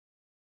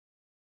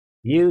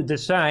 You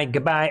decide.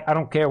 Goodbye. I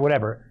don't care,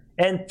 whatever.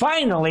 And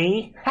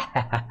finally,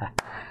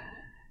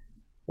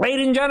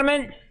 ladies and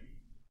gentlemen,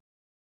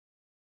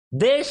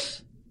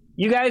 this,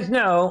 you guys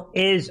know,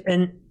 is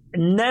a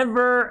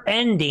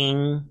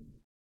never-ending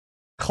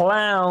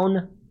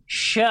clown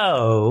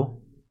show.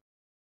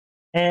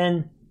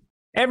 And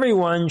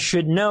everyone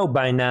should know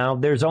by now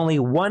there's only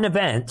one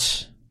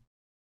event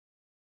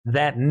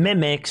that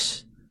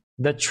mimics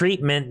the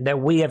treatment that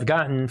we have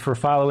gotten for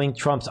following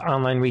Trump's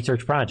online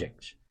research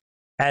projects.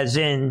 As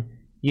in,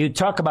 you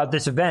talk about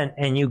this event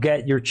and you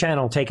get your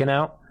channel taken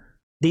out.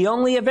 The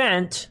only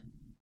event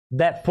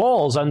that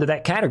falls under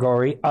that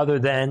category, other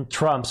than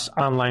Trump's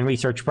online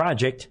research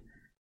project,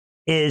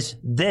 is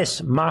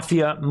this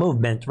mafia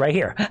movement right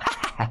here.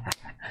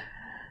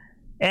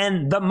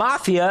 And the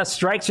mafia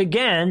strikes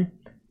again,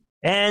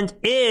 and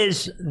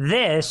is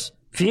this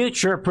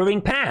future proving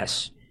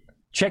past?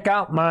 Check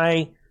out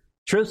my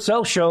Truth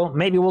Social.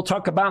 Maybe we'll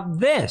talk about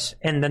this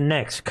in the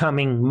next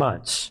coming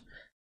months.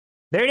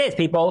 There it is,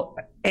 people.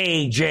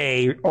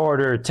 AJ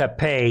ordered to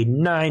pay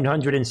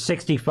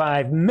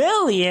 $965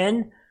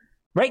 million.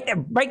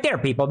 Right there,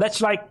 people.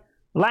 That's like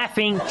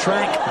laughing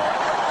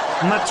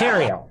track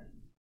material.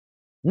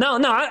 No,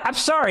 I'm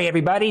sorry,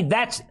 everybody.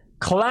 That's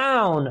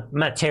clown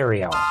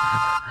material.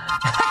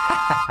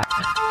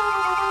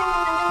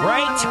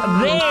 Right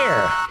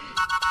there.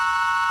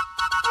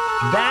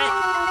 That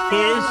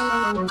is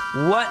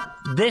what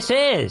this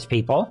is,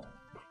 people.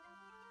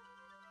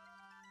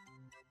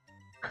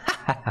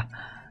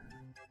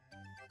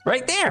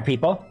 Right there,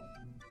 people.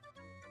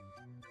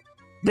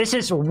 This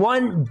is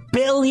 $1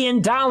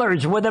 billion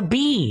with a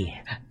B.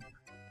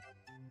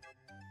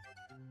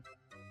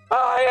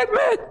 I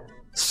admit,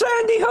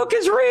 Sandy Hook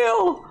is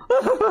real.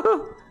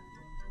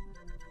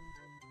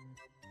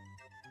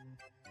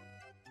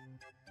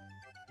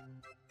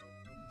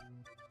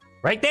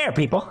 Right there,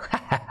 people.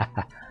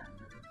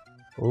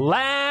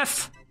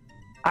 Laugh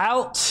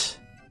out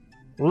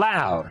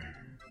loud.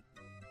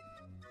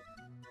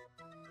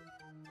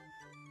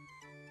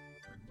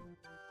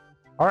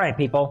 All right,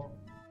 people.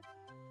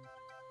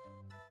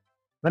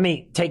 Let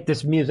me take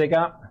this music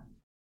up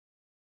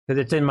because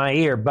it's in my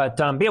ear. But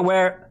be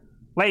aware,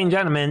 ladies and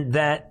gentlemen,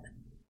 that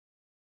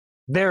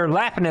they're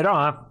laughing it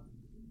off.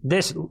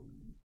 This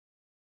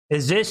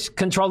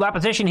controlled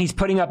opposition. He's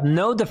putting up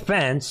no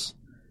defense.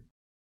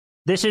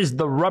 This is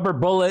the rubber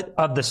bullet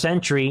of the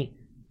century.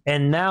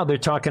 And now they're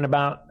talking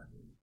about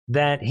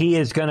that he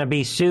is going to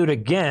be sued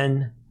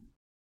again.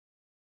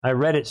 I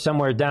read it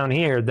somewhere down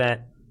here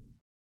that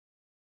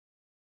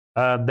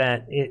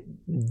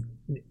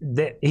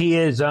he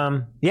is,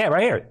 right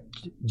here.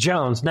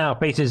 Jones now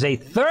faces a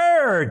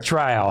third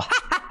trial.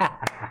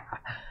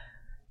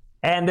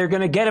 And they're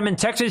going to get him in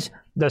Texas.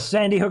 The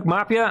Sandy Hook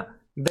Mafia,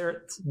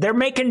 they're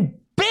making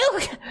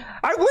billions.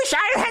 I wish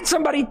I had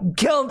somebody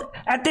killed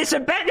at this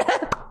event.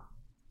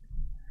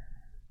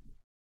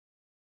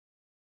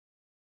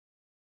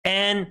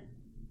 And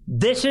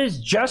this is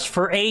just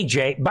for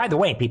AJ. By the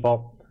way,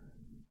 people,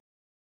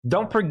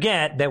 don't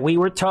forget that we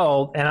were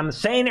told, and I'm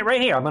saying it right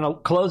here, I'm going to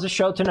close the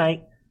show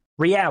tonight,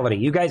 reality.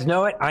 You guys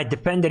know it. I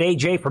defended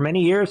AJ for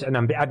many years, and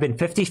I've been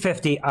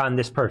 50-50 on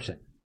this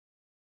person.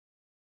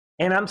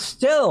 And I'm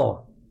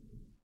still,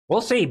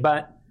 we'll see,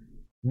 but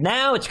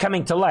now it's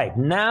coming to life.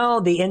 Now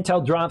the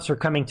intel drops are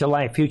coming to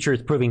life. Future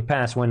is proving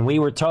past when we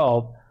were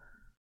told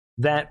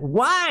that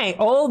why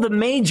all the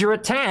major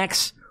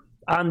attacks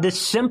on this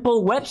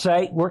simple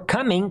website were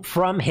coming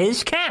from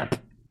his camp.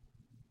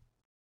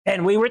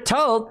 And we were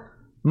told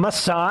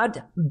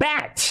Mossad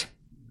backed.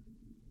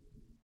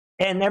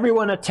 And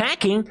everyone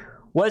attacking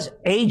was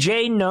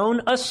AJ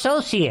known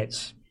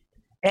associates.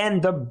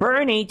 And the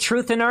Bernie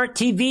Truth and Art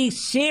TV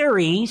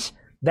series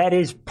that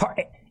is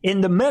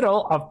in the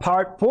middle of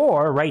part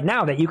 4 right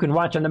now that you can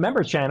watch on the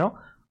members channel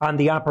on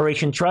the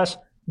Operation Trust,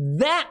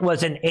 that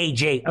was an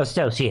AJ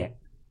associate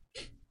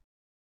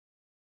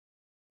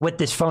with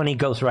this phony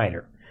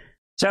ghostwriter.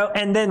 So,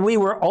 and then we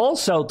were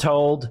also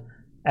told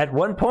at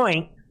one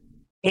point,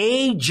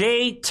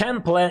 AJ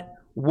template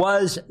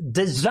was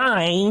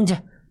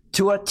designed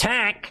to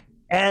attack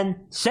and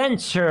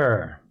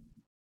censor.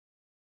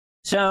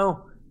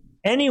 So,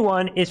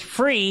 anyone is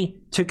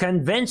free to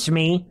convince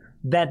me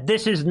that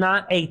this is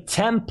not a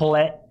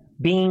template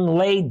being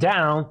laid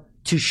down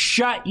to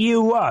shut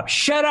you up.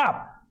 Shut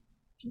up.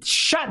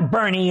 Shut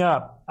Bernie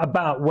up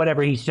about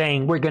whatever he's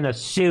saying. We're going to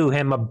sue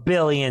him $1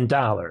 billion.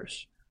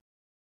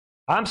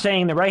 I'm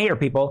saying that right here,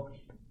 people.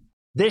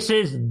 This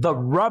is the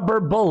rubber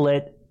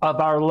bullet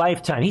of our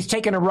lifetime. He's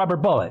taking a rubber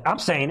bullet. I'm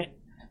saying it.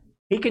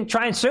 He can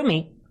try and sue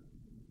me.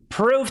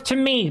 Prove to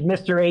me,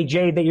 Mr.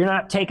 AJ, that you're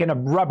not taking a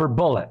rubber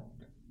bullet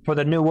for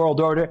the New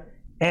World Order.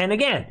 And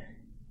again,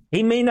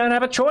 he may not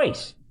have a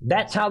choice.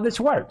 That's how this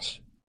works.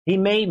 He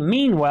may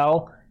mean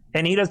well,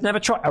 and he doesn't have a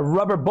choice. A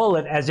rubber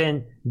bullet, as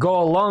in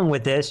go along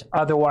with this,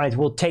 otherwise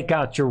we'll take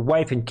out your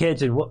wife and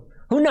kids, and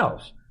who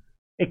knows?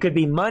 It could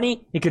be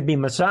money. It could be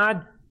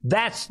Mossad.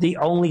 That's the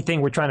only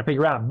thing we're trying to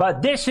figure out.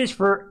 But this is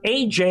for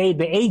AJ,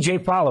 the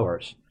AJ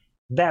followers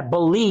that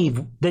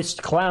believe this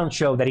clown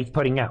show that he's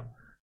putting out.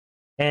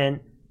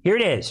 And here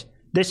it is.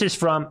 This is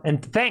from,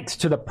 and thanks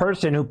to the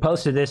person who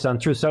posted this on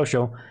Truth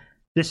Social.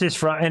 This is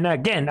from, and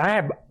again, I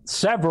have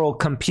several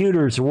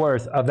computers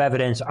worth of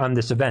evidence on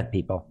this event,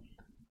 people.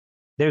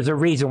 There's a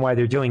reason why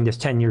they're doing this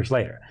 10 years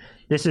later.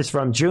 This is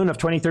from June of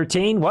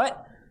 2013.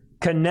 What?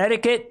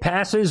 Connecticut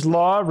passes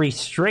law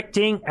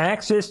restricting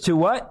access to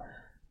what?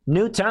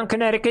 Newtown,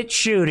 Connecticut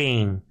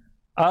shooting.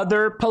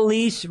 other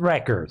police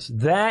records.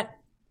 That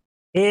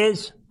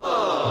is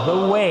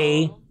the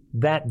way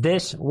that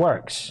this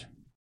works.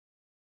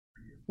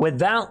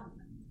 Without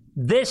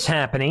this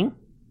happening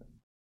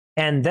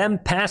and them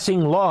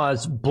passing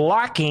laws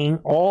blocking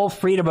all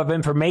Freedom of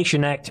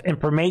Information Act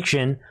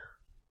information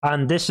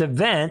on this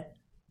event,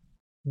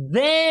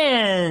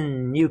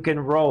 then you can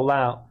roll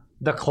out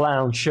the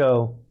clown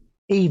show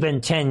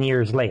even 10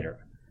 years later.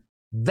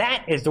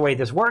 That is the way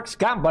this works.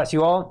 God bless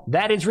you all.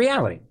 That is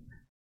reality.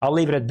 I'll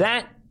leave it at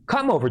that.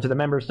 Come over to the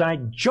member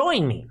side.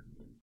 Join me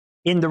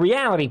in the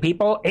reality,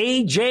 people.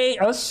 AJ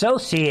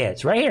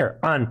Associates, right here,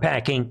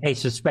 unpacking a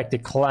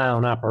suspected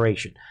clown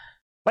operation.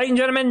 Ladies and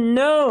gentlemen,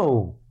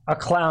 know a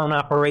clown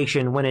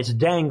operation when it's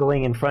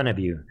dangling in front of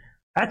you.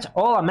 That's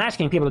all I'm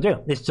asking people to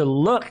do, is to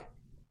look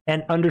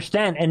and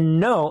understand and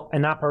know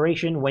an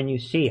operation when you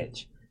see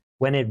it,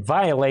 when it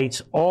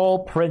violates all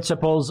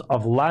principles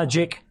of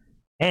logic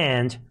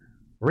and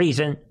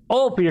reason.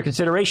 All for your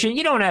consideration.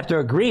 You don't have to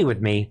agree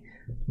with me,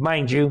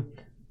 mind you,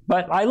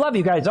 but I love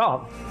you guys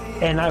all,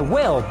 and I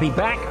will be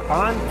back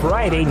on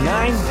Friday,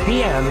 9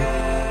 p.m.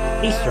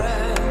 Eastern.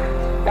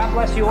 God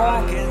bless you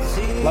all.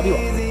 Love you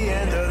all.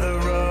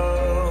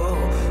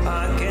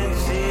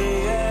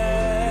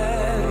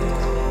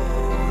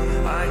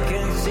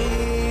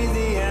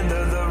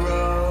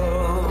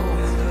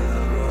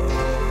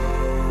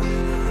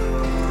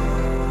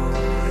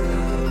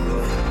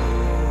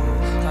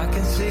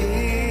 See